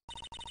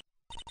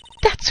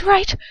 That's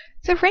right.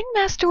 The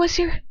ringmaster was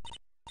your...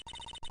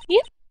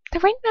 Yep, the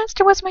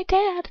ringmaster was my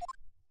dad.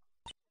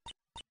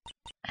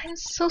 I'm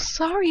so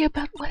sorry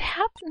about what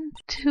happened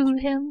to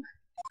him.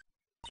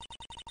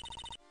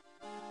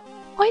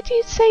 Why do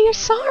you say you're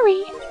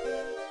sorry?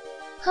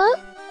 Huh?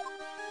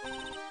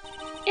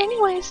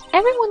 Anyways,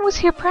 everyone was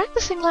here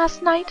practicing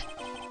last night.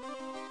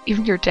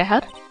 Even your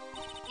dad?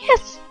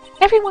 Yes,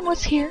 everyone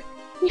was here.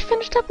 We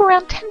finished up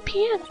around 10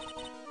 p.m.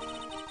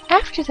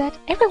 After that,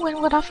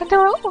 everyone went off on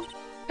their own.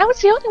 I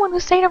was the only one who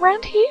stayed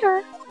around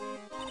here.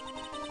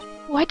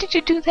 Why did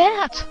you do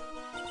that?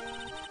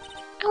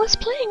 I was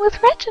playing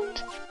with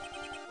Regent.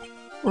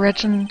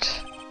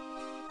 Regent...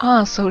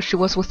 Ah, so she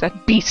was with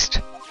that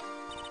beast.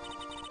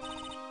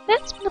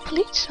 That's when the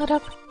police showed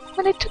up.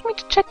 When they took me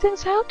to check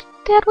things out,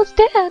 Dad was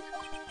dead.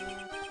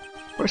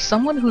 For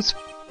someone who's...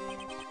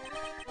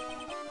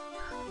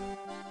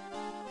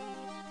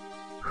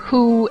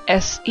 Who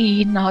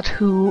S-E, not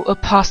who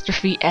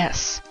apostrophe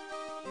S.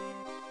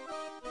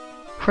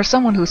 For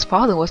someone whose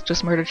father was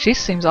just murdered, she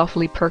seems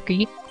awfully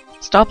perky.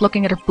 Stop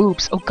looking at her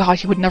boobs. Oh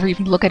god, you would never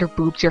even look at her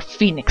boobs. You're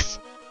Phoenix.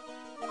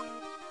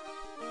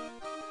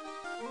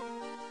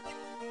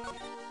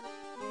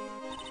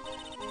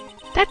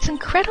 That's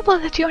incredible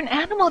that you're an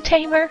animal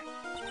tamer.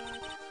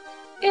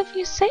 If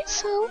you say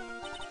so.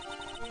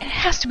 It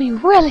has to be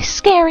really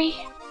scary.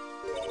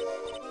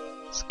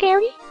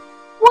 Scary?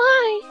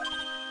 Why?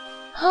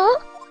 Huh?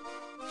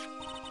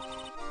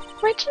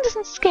 Regent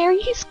isn't scary,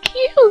 he's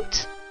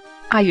cute.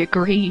 I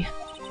agree.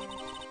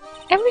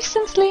 Ever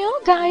since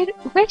Leon died,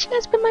 Regent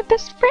has been my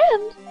best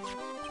friend.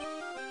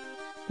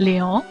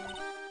 Leon?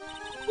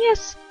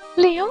 Yes,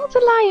 Leon the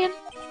lion.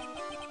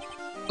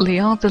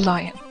 Leon the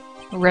lion.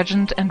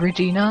 Regent and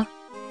Regina.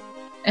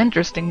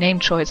 Interesting name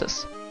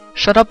choices.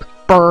 Shut up,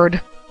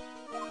 bird.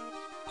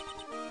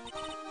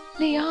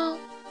 Leon,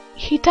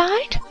 he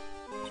died?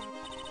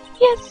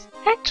 Yes,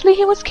 actually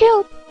he was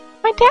killed.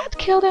 My dad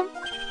killed him.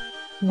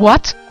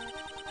 What?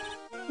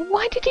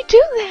 Why did he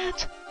do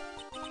that?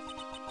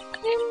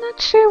 I'm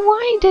not sure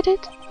why he did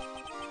it.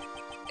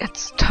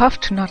 It's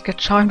tough to not get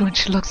charmed when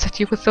she looks at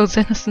you with those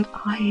innocent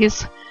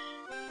eyes.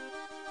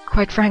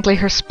 Quite frankly,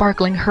 her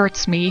sparkling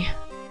hurts me.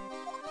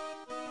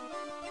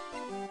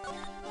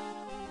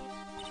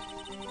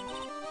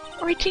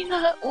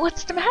 Regina,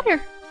 what's the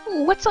matter?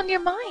 What's on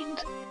your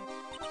mind?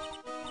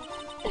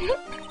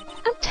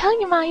 I'm telling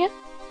you, Maya,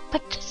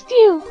 but just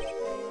you.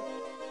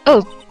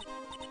 Oh.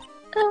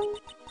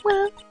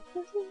 Well...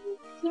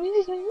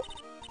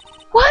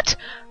 What?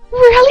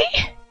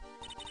 Really?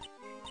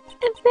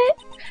 And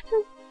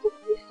then...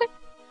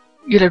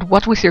 You did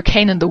what with your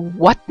cane and the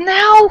what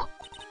now?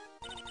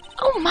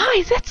 Oh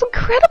my, that's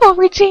incredible,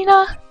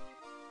 Regina!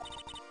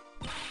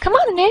 Come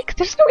on, Nick,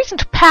 there's no reason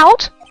to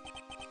pout!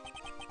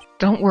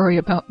 Don't worry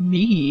about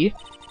me.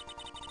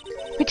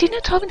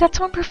 Regina told me that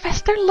someone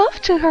professed their love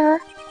to her.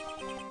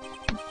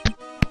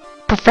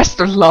 Professed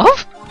their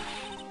love?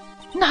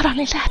 Not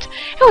only that,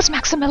 it was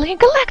Maximilian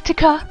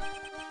Galactica!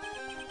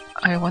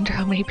 I wonder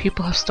how many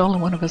people have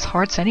stolen one of his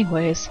hearts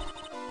anyways.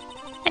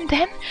 And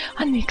then,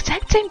 on the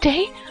exact same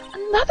day,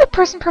 another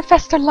person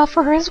professed their love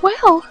for her as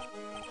well.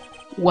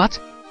 What?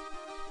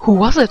 Who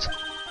was it?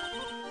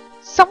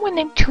 Someone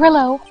named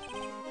Trillo.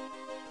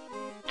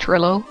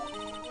 Trillo?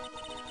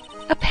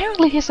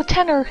 Apparently he's a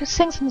tenor who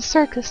sings in the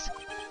circus.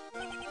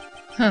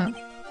 Huh.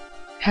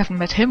 Haven't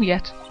met him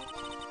yet.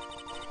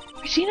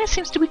 Regina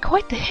seems to be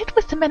quite the hit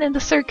with the men in the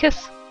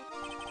circus.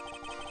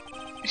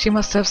 She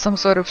must have some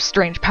sort of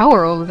strange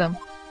power over them.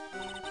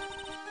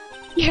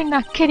 You're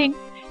not kidding.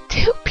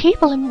 2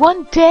 people in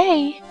one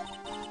day.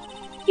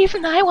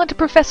 Even I want to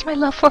profess my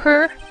love for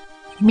her.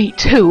 Me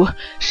too.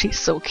 She's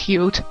so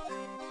cute.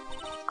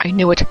 I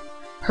knew it.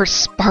 Her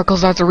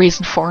sparkles are the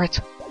reason for it.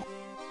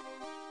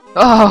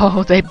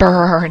 Oh, they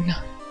burn.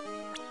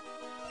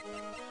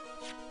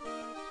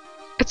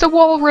 It's a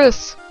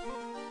walrus.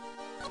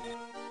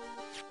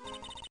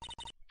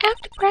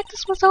 After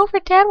practice was over,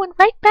 Dad went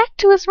right back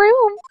to his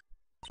room.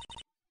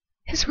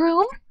 His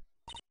room?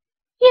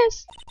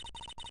 Yes.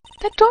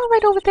 That door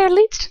right over there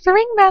leads to the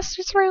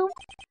ringmaster's room.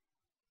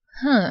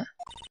 Huh.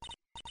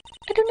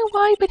 I don't know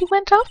why, but he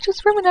went off to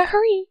his room in a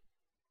hurry.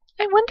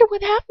 I wonder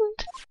what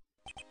happened.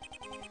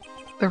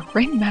 The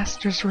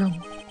ringmaster's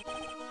room.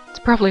 It's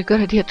probably a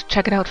good idea to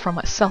check it out for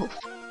myself.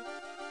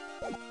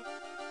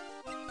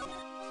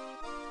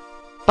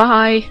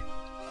 Bye!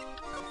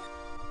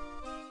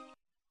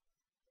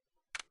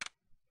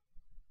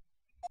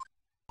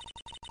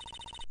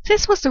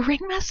 This was the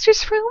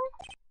ringmaster's room?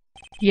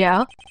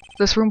 Yeah,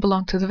 this room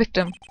belonged to the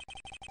victim.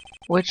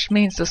 Which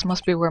means this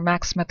must be where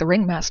Max met the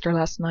ringmaster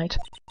last night.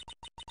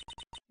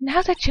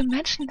 Now that you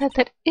mention that,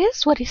 that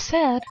is what he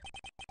said.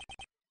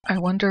 I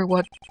wonder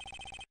what...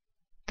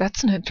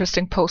 That's an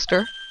interesting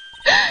poster.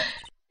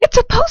 It's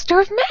a poster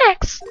of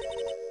Max!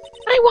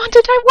 I want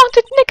it,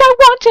 Nick, I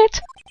want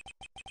it!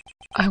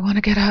 I want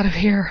to get out of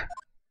here.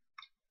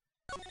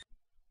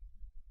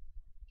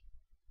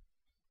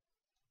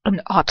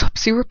 An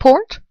autopsy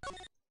report?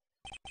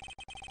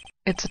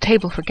 It's a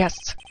table for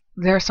guests.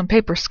 There are some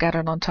papers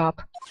scattered on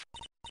top.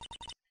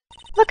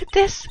 Look at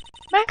this!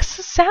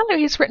 Max's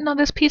salary is written on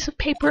this piece of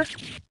paper.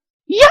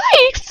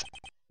 Yikes!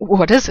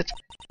 What is it?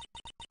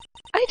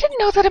 I didn't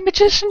know that a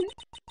magician...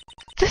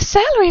 The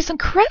salary is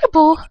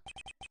incredible!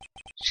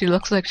 She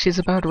looks like she's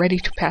about ready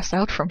to pass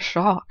out from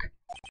shock.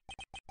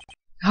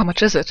 How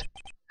much is it?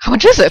 How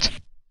much is it?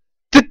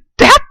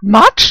 That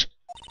much?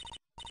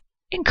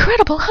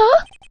 Incredible,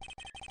 huh?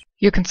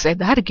 You can say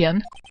that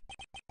again.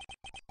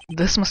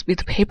 This must be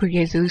the paper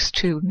he used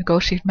to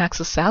negotiate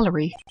Max's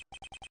salary.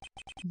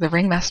 The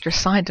ringmaster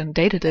signed and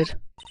dated it.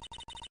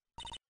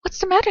 What's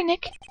the matter,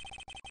 Nick?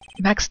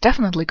 Max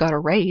definitely got a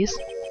raise.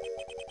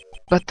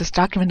 But this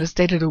document is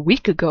dated a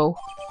week ago.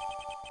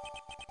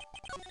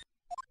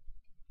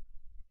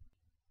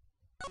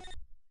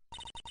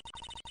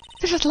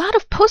 There's a lot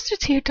of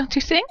posters here, don't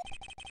you think?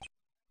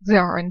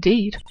 There are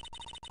indeed.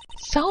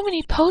 So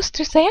many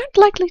posters, they aren't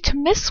likely to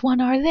miss one,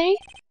 are they?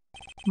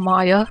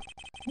 Maya,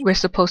 we're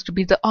supposed to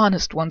be the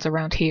honest ones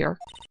around here.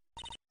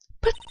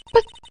 But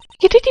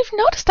you didn't even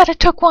notice that I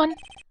took one.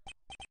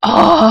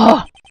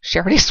 Oh, she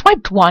already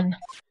swiped one.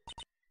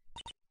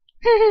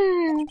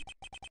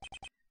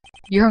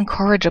 You're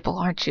incorrigible,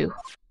 aren't you?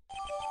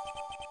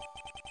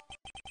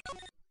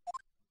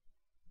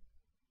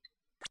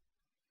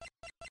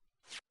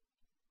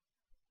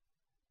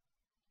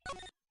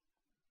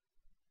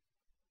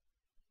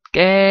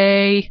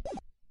 Gay.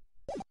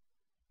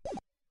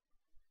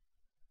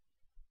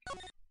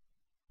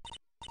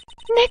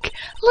 Nick,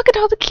 look at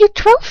all the cute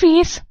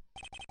trophies.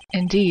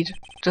 Indeed.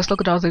 Just look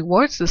at all the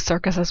awards this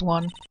circus has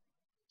won.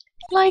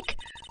 Like,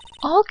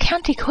 all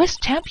county quiz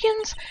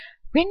champions,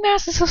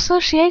 Ringmasters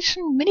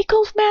Association mini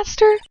golf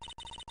master,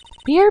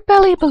 beer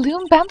belly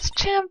balloon bounce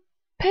champ,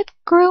 pet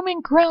grooming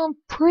Grand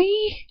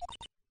Prix.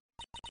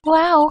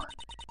 Wow.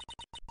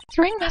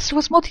 The ringmaster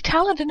was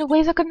multi-talented in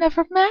ways I could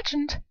never have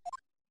imagined.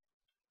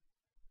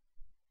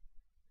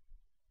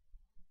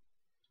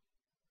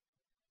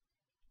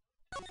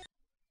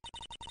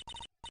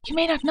 You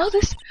may not know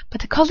this,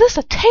 but they call this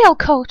a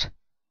tailcoat.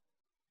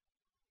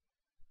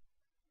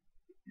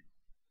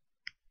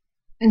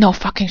 No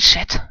fucking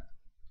shit.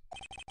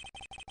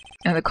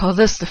 And they call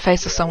this the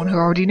face of someone who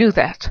already knew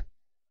that.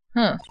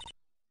 Huh.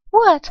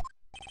 What?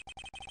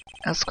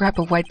 A scrap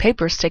of white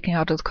paper sticking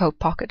out of the coat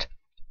pocket.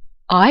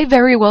 I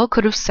very well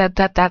could have said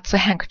that that's a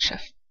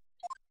handkerchief.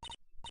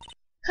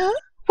 Huh?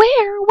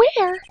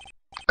 Where?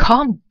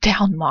 Calm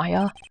down,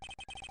 Maya.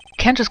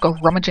 Can't just go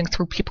rummaging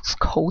through people's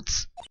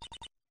coats.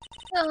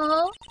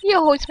 Oh, you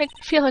always make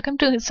me feel like I'm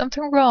doing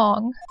something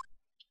wrong.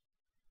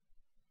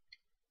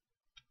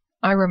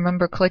 I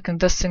remember clicking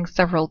this thing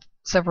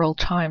several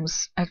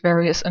times at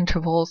various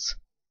intervals.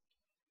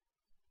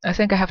 I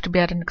think I have to be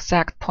at an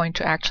exact point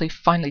to actually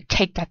finally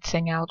take that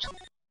thing out.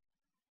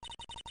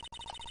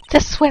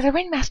 This is where the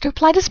ringmaster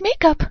applied his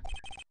makeup.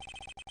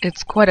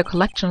 It's quite a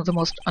collection of the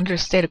most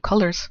understated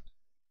colors.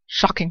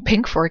 Shocking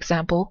pink, for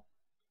example.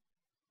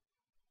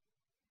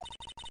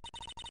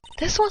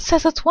 This one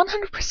says it's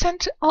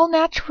 100%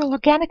 all-natural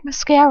organic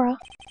mascara.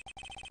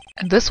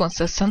 And this one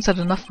says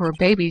sensitive enough for a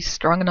baby,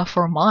 strong enough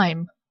for a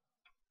mime.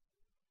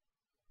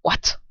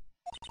 What?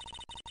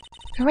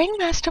 The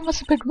ringmaster must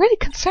have been really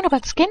concerned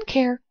about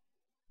skincare.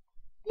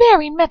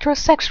 Very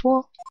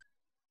metrosexual.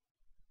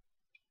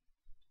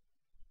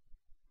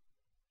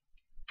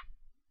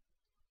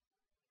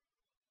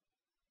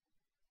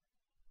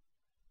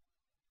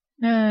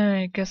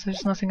 I guess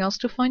there's nothing else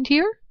to find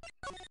here?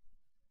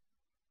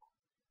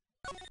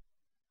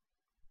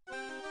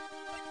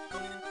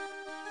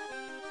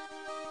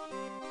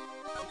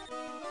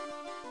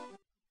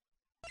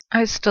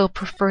 I still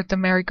preferred the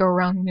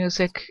merry-go-round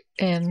music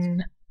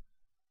in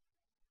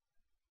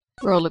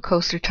Roller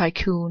Coaster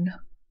Tycoon.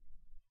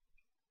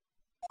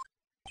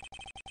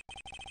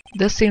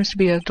 This seems to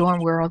be a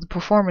dorm where all the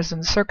performers in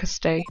the circus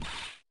stay.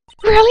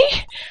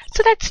 Really?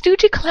 So that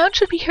stoogey clown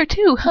should be here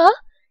too, huh?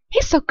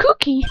 He's so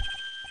kooky.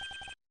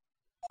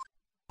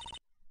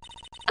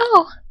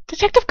 Oh,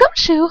 Detective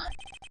Gumshoe.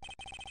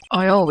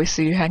 I always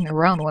see you hanging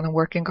around when I'm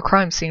working a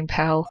crime scene,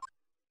 pal.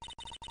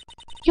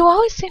 You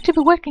always seem to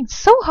be working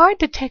so hard,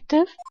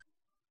 Detective.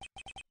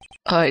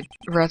 I'd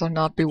rather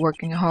not be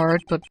working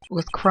hard, but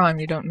with crime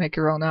you don't make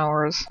your own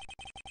hours.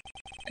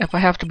 If I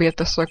have to be at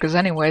the circus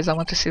anyways, I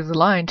want to see the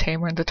lion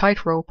tamer and the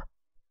tightrope.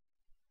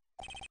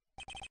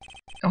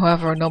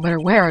 However, no matter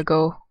where I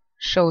go,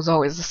 show's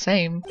always the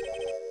same.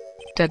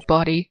 Dead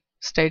body,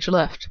 stage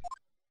left.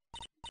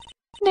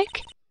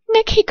 Nick,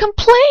 he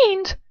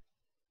complained!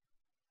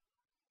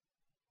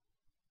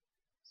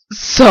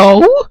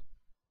 So?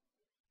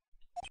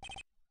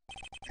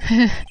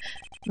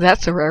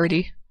 That's a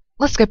rarity.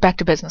 Let's get back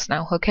to business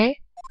now, okay?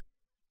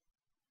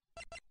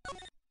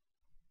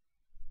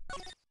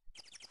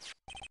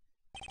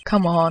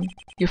 Come on,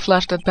 you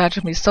flashed that badge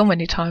at me so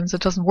many times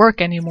it doesn't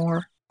work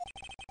anymore.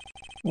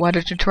 Why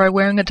don't you try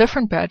wearing a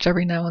different badge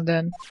every now and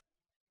then?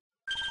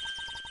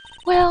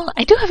 Well,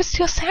 I do have a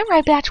Steel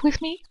Samurai badge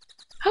with me.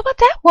 How about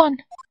that one?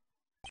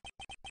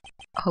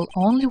 I'll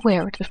only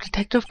wear it if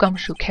Detective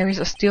Gumshoe carries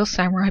a Steel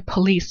Samurai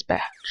police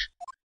badge.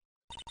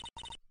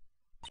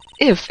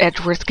 If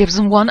Edgeworth gives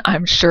him one,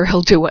 I'm sure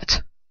he'll do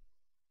it.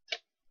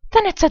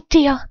 Then it's a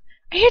deal.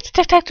 I hear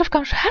Detective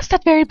Gumshoe has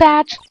that very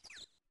badge.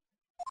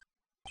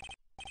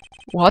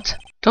 What?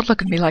 Don't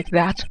look at me like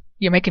that.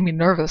 You're making me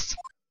nervous.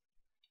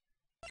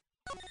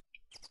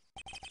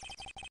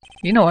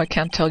 You know I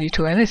can't tell you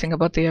two anything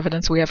about the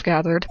evidence we have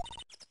gathered.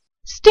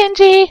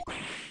 Stingy!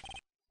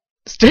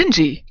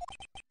 Stingy?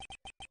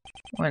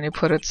 When you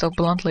put it so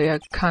bluntly,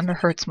 it kinda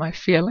hurts my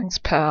feelings,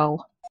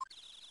 pal.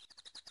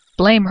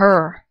 Blame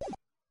her.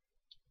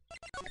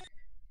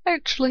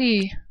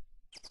 Actually,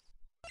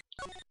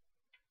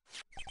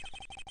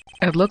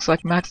 it looks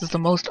like Max is the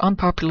most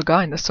unpopular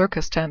guy in the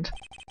circus tent.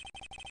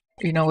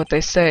 You know what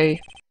they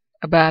say,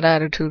 a bad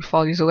attitude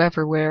follows you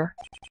everywhere.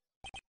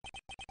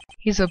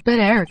 He's a bit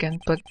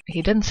arrogant, but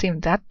he didn't seem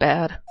that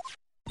bad.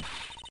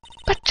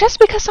 But just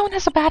because someone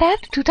has a bad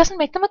attitude doesn't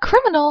make them a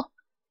criminal.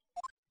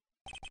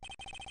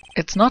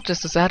 It's not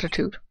just his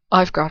attitude.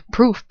 I've got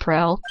proof,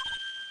 Prel.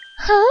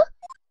 Huh?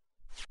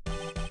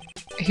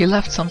 He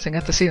left something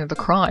at the scene of the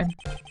crime.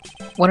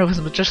 One of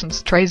his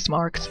magician's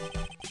trademarks.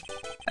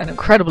 An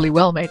incredibly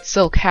well-made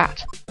silk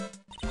hat.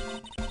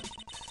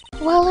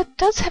 Well, it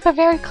does have a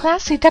very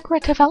classy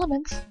decorative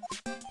elements.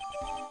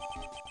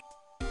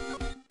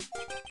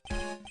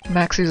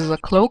 Max uses a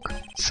cloak,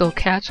 silk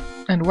hat,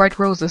 and white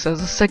roses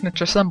as his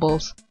signature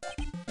symbols.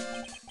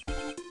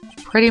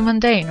 Pretty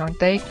mundane, aren't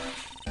they?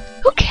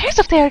 Who cares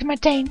if they're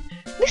mundane?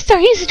 At least they're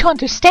easy to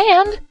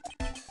understand.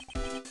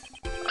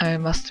 I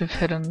must have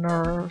hit a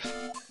nerve.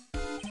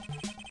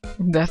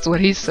 That's what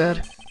he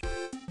said.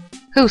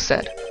 Who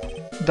said?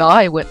 The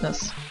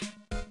eyewitness.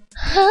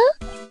 Huh?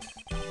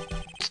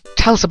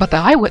 Tell us about the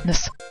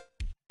eyewitness!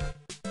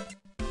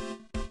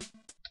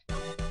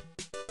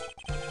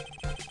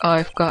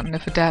 I've gotten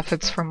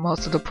affidavits from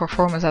most of the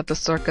performers at the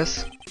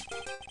circus.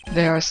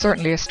 They are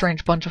certainly a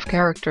strange bunch of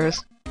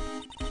characters.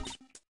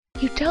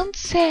 You don't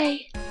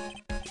say.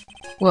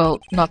 Well,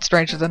 not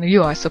stranger than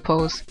you, I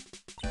suppose.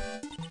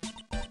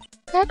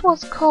 That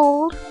was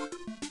cold.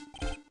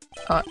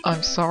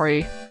 I'm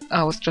sorry.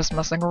 I was just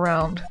messing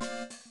around.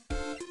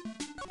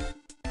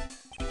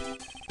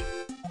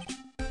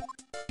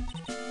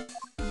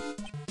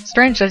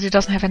 Strange that he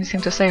doesn't have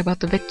anything to say about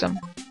the victim.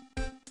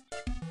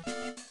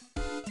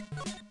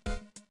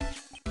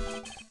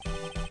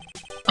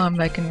 I'm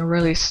making a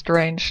really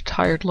strange,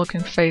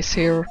 tired-looking face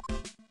here.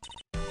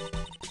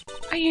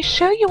 Are you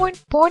sure you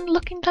weren't born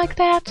looking like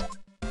that?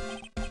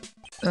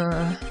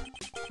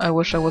 I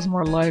wish I was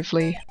more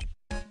lively.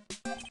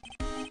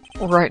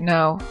 Right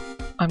now,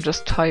 I'm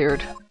just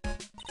tired.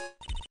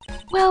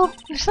 Well,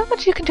 there's not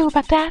much you can do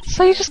about that,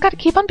 so you just gotta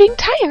keep on being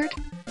tired.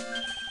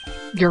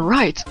 You're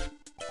right!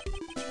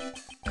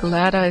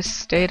 Glad I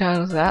stayed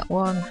out of that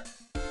one.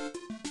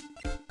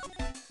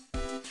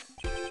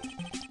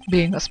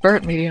 Being a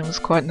spirit medium is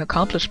quite an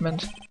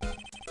accomplishment.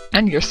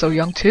 And you're so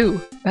young too.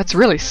 That's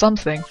really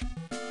something.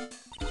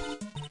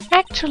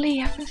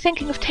 Actually, I've been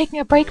thinking of taking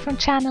a break from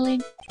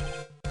channeling.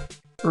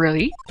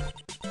 Really?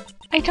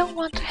 I don't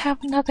want to have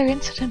another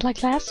incident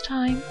like last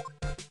time.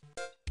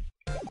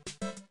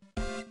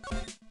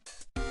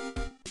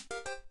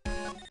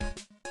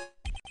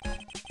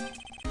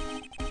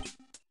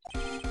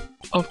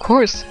 Of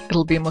course,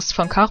 it'll be most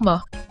fun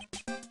karma.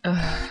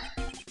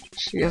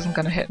 She isn't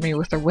gonna hit me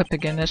with her whip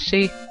again, is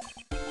she?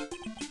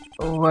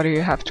 What do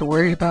you have to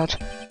worry about?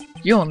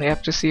 You only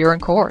have to see her in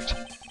court.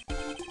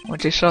 When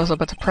she shows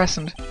up at the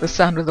present, the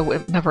sound of the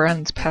whip never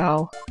ends,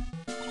 pal.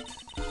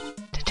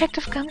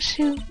 Detective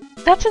Gumshoe,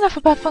 that's enough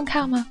about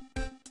Funkama.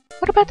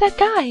 What about that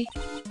guy?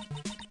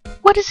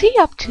 What is he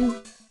up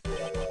to?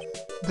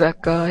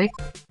 That guy?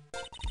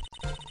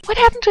 What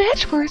happened to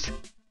Edgeworth?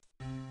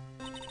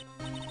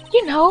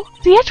 You know,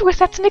 the Edgeworth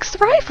that's Nick's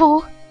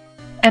rival!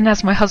 And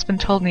as my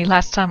husband told me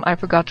last time, I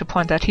forgot to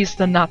point out he's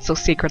the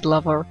not-so-secret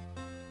lover.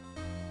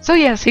 So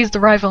yes, he's the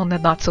rival and the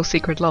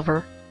not-so-secret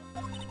lover.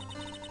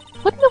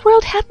 What in the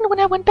world happened when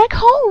I went back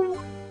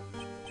home?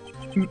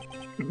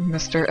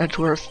 Mr.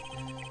 Edgeworth,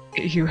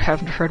 you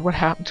haven't heard what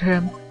happened to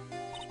him?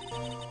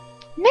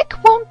 Nick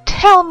won't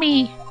tell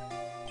me!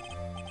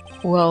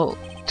 Well,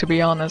 to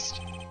be honest,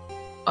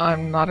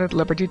 I'm not at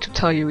liberty to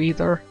tell you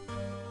either.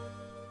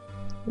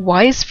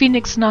 Why is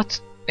Phoenix not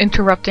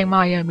interrupting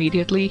Maya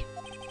immediately?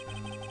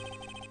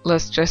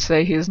 Let's just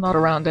say he's not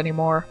around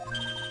anymore.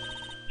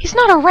 He's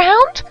not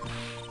around?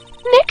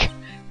 Nick,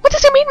 what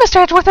does he mean Mr.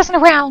 Edgeworth isn't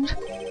around?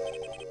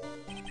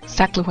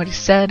 Exactly what he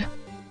said.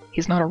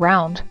 He's not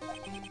around.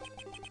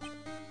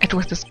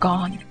 Edgeworth is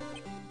gone.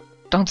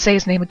 Don't say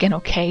his name again,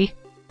 okay?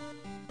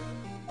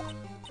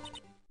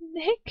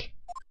 Nick?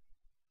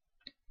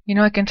 You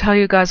know, I can tell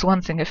you guys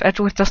one thing. If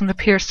Edgeworth doesn't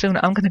appear soon,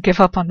 I'm gonna give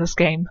up on this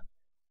game.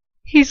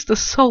 He's the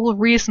sole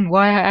reason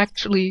why I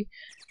actually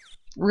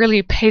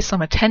really pay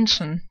some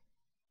attention.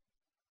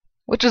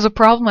 Which is a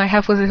problem I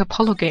have with the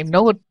Apollo game.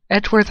 No,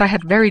 Edgeworth, I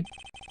had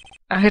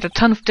a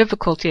ton of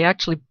difficulty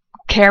actually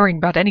caring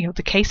about any of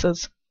the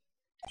cases.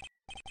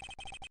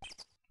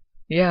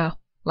 Yeah,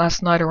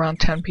 last night around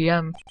 10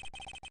 PM.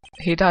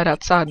 He died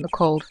outside in the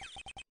cold.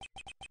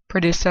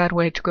 Pretty sad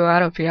way to go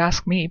out if you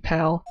ask me,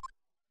 pal.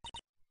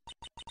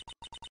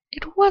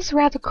 It was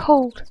rather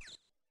cold.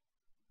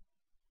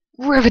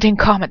 Riveting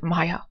comment,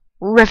 Maya.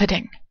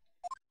 Riveting.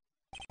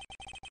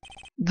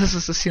 This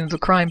is the scene of the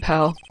crime,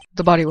 pal.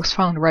 The body was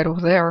found right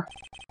over there.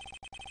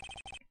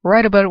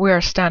 Right about where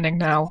we're standing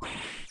now.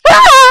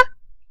 Ah!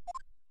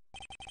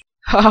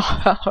 Ha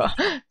ha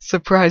ha!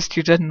 Surprised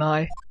you, didn't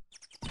I?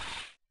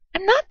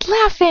 I'm not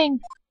laughing!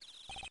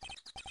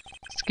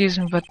 Excuse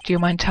me, but do you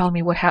mind telling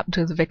me what happened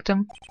to the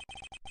victim?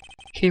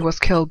 He was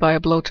killed by a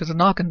blow to the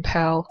noggin,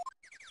 pal.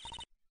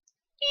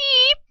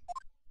 Eep!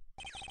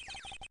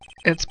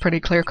 It's pretty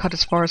clear-cut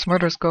as far as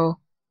murders go.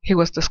 He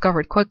was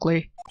discovered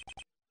quickly.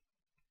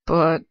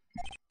 But...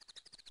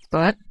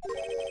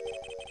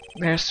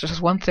 there's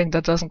just one thing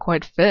that doesn't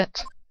quite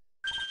fit.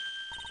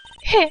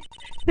 Heh,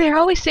 there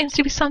always seems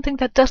to be something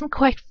that doesn't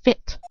quite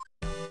fit.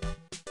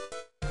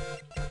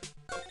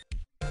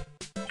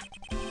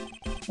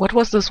 What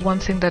was this one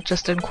thing that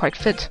just didn't quite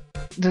fit?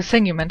 The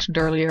thing you mentioned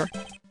earlier.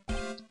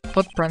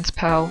 Footprints,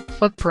 pal.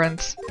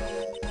 Footprints.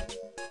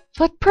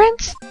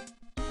 Footprints?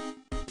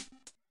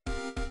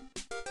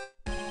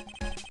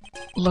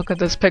 Look at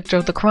this picture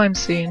of the crime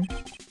scene.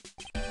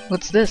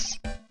 What's this?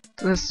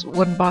 This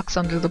wooden box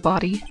under the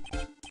body?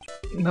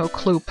 No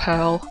clue,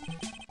 pal.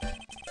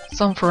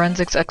 Some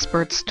forensics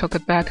experts took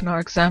it back and are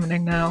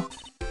examining now.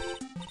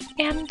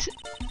 And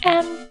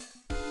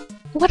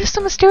what is so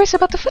mysterious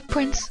about the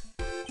footprints?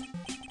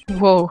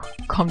 Whoa,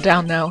 calm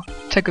down now.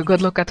 Take a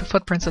good look at the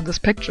footprints in this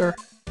picture.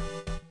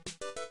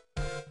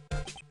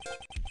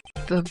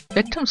 The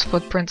victim's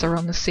footprints are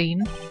on the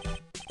scene.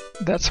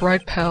 That's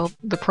right, pal.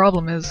 The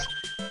problem is...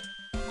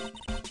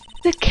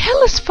 the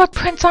killer's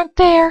footprints aren't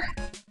there!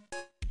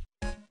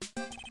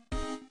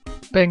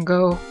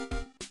 Bingo.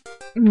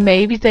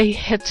 Maybe they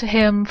hit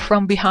him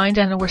from behind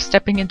and were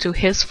stepping into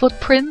his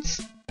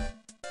footprints?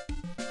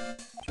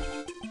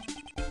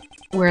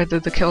 Where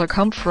did the killer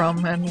come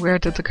from, and where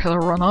did the killer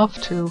run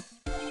off to?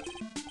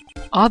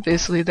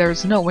 Obviously,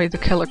 there's no way the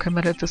killer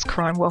committed this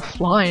crime while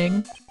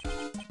flying.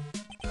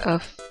 A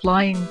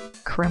flying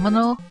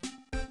criminal?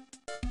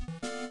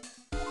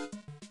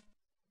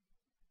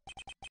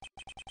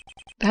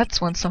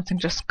 That's when something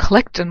just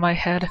clicked in my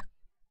head.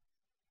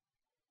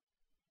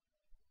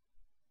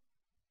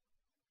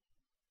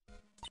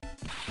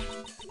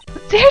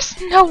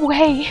 There's no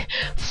way!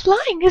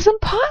 Flying is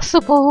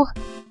impossible!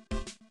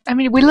 I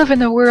mean, we live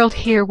in a world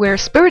here where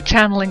spirit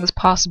channeling is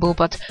possible,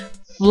 but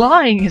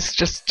flying is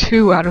just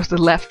too out of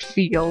the left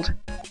field.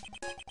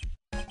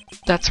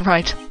 That's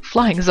right,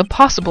 flying is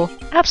impossible.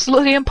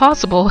 Absolutely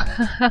impossible.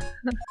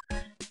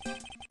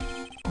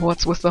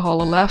 What's with the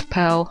hollow laugh,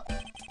 pal?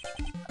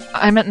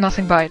 I meant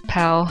nothing by it,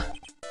 pal.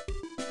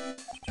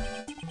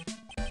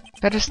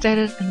 Better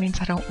stated, it means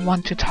I don't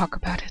want to talk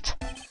about it.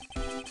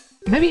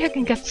 Maybe I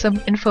can get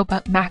some info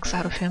about Max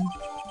out of him.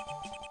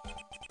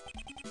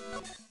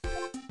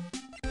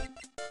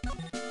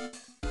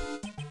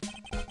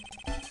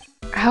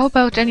 How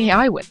about any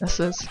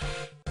eyewitnesses?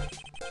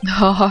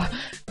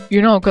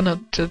 You know I'm gonna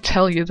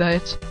tell you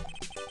that.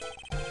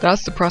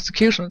 That's the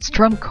prosecution's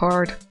trump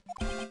card.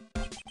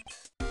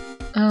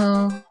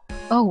 Oh.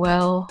 Oh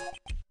well.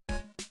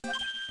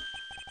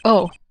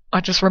 Oh,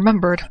 I just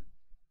remembered.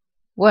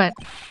 What?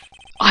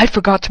 I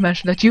forgot to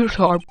mention that you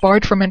two are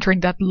barred from entering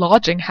that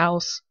lodging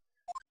house.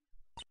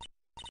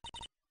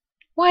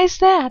 Why is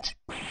that?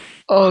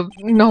 Oh,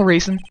 no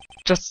reason.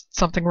 Just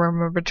something I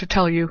remembered to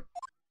tell you.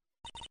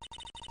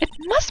 It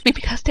must be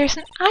because there's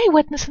an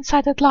eyewitness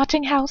inside that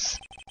lodging house.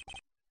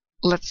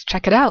 Let's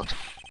check it out.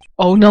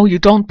 Oh no, you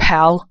don't,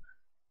 pal.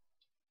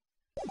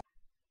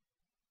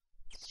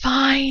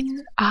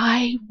 Fine,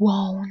 I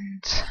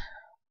won't.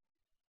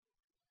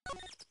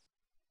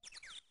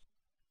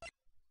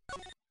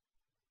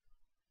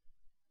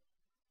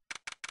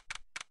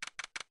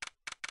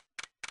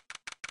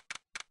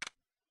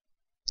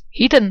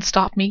 He didn't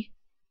stop me.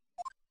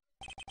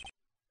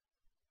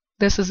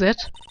 This is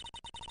it?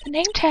 The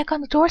name tag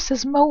on the door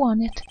says Mo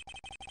on it.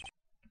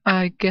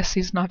 I guess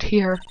he's not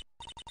here.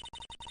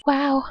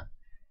 Wow,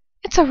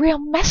 it's a real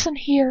mess in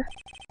here.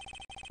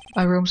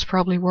 My room's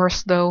probably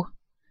worse, though.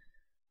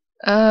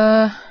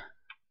 Well,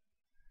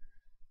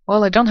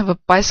 I don't have a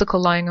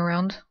bicycle lying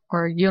around,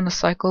 or a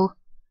unicycle.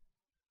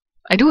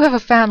 I do have a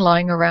fan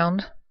lying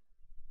around.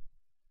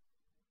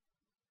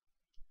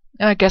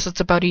 I guess it's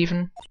about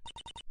even.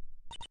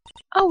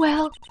 Oh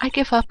well, I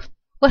give up.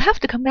 We'll have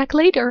to come back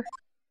later.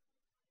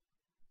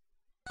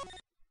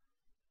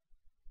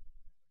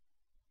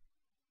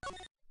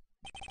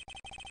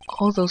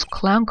 All those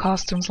clown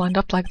costumes lined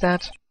up like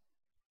that.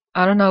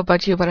 I don't know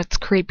about you, but it's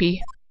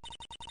creepy.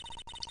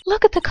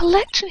 Look at the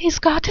collection he's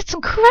got, it's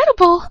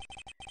incredible!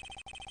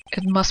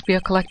 It must be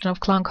a collection of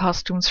clown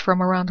costumes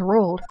from around the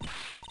world.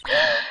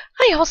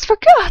 I almost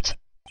forgot!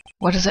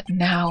 What is it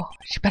now?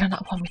 She better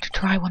not want me to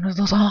try one of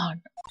those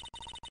on.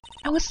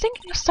 I was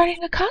thinking of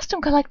starting a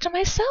costume collection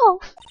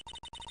myself.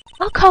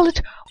 I'll call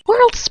it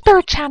World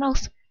Spirit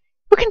Channels.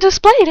 We can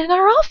display it in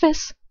our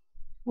office.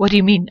 What do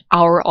you mean,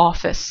 our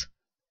office?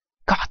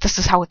 God, this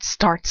is how it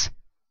starts.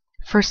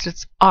 First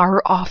it's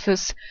our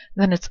office,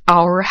 then it's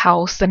our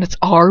house, then it's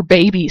our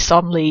baby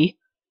suddenly.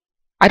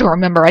 I don't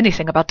remember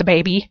anything about the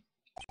baby.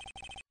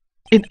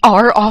 In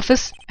our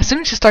office? As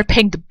soon as you start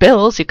paying the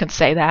bills, you can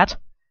say that.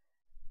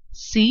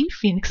 See,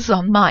 Phoenix is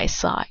on my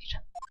side.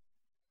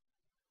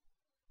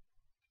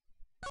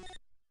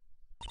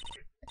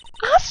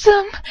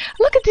 Awesome!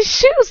 Look at these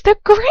shoes, they're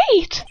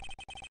great!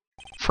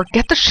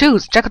 Forget the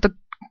shoes, check out the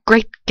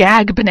great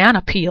gag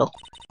banana peel.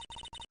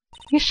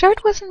 You sure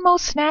it wasn't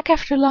Mo's snack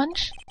after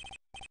lunch?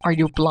 Are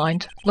you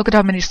blind? Look at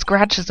how many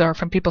scratches there are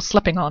from people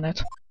slipping on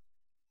it.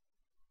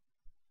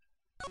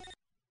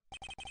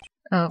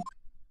 Oh.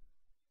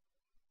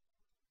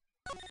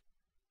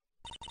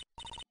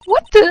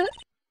 What the?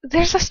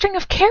 There's a string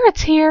of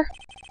carrots here.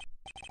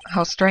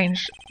 How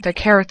strange. The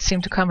carrots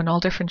seem to come in all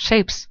different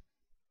shapes.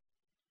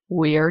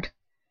 Weird.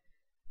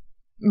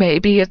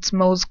 Maybe it's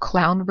Mo's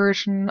clown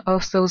version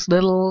of those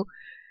little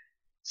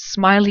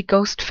smiley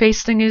ghost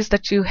face thingies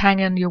that you hang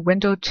in your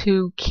window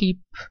to keep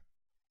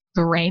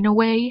the rain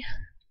away.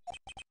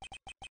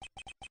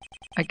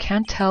 I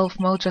can't tell if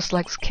Mo just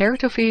likes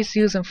carrot or if he's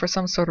using them for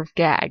some sort of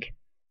gag.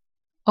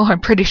 Oh, I'm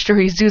pretty sure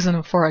he's using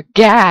them for a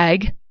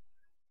gag.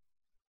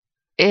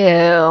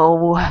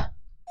 Ew.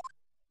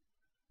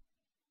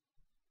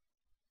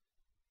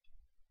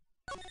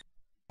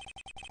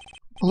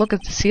 Look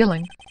at the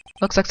ceiling.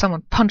 Looks like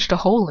someone punched a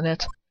hole in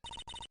it.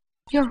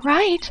 You're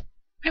right.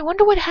 I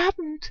wonder what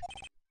happened.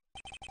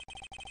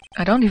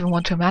 I don't even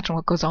want to imagine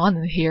what goes on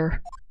in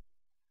here.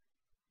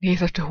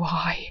 Neither do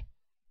I.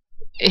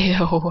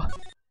 Ew.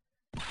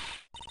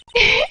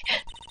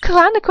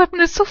 Clown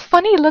equipment is so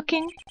funny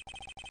looking.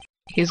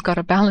 He's got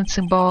a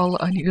balancing ball,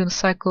 a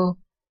unicycle.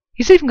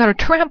 He's even got a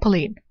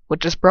trampoline,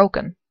 which is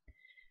broken.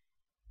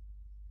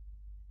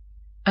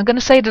 I'm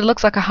gonna say that it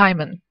looks like a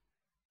hymen.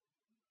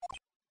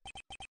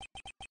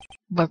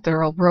 But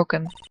they're all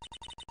broken.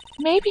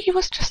 Maybe he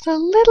was just a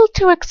little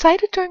too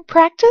excited during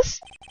practice?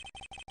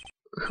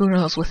 Who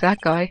knows with that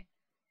guy?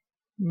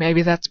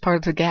 Maybe that's part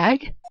of the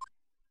gag?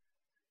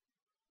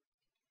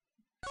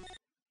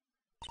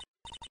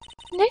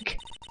 Nick,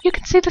 you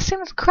can see the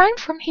scene of the crime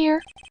from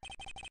here.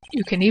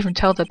 You can even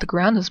tell that the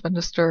ground has been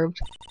disturbed.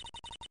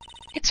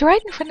 It's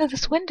right in front of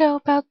this window,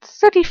 about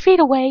 30 feet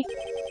away.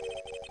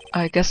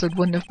 I guess it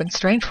wouldn't have been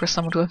strange for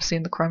someone to have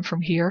seen the crime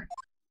from here.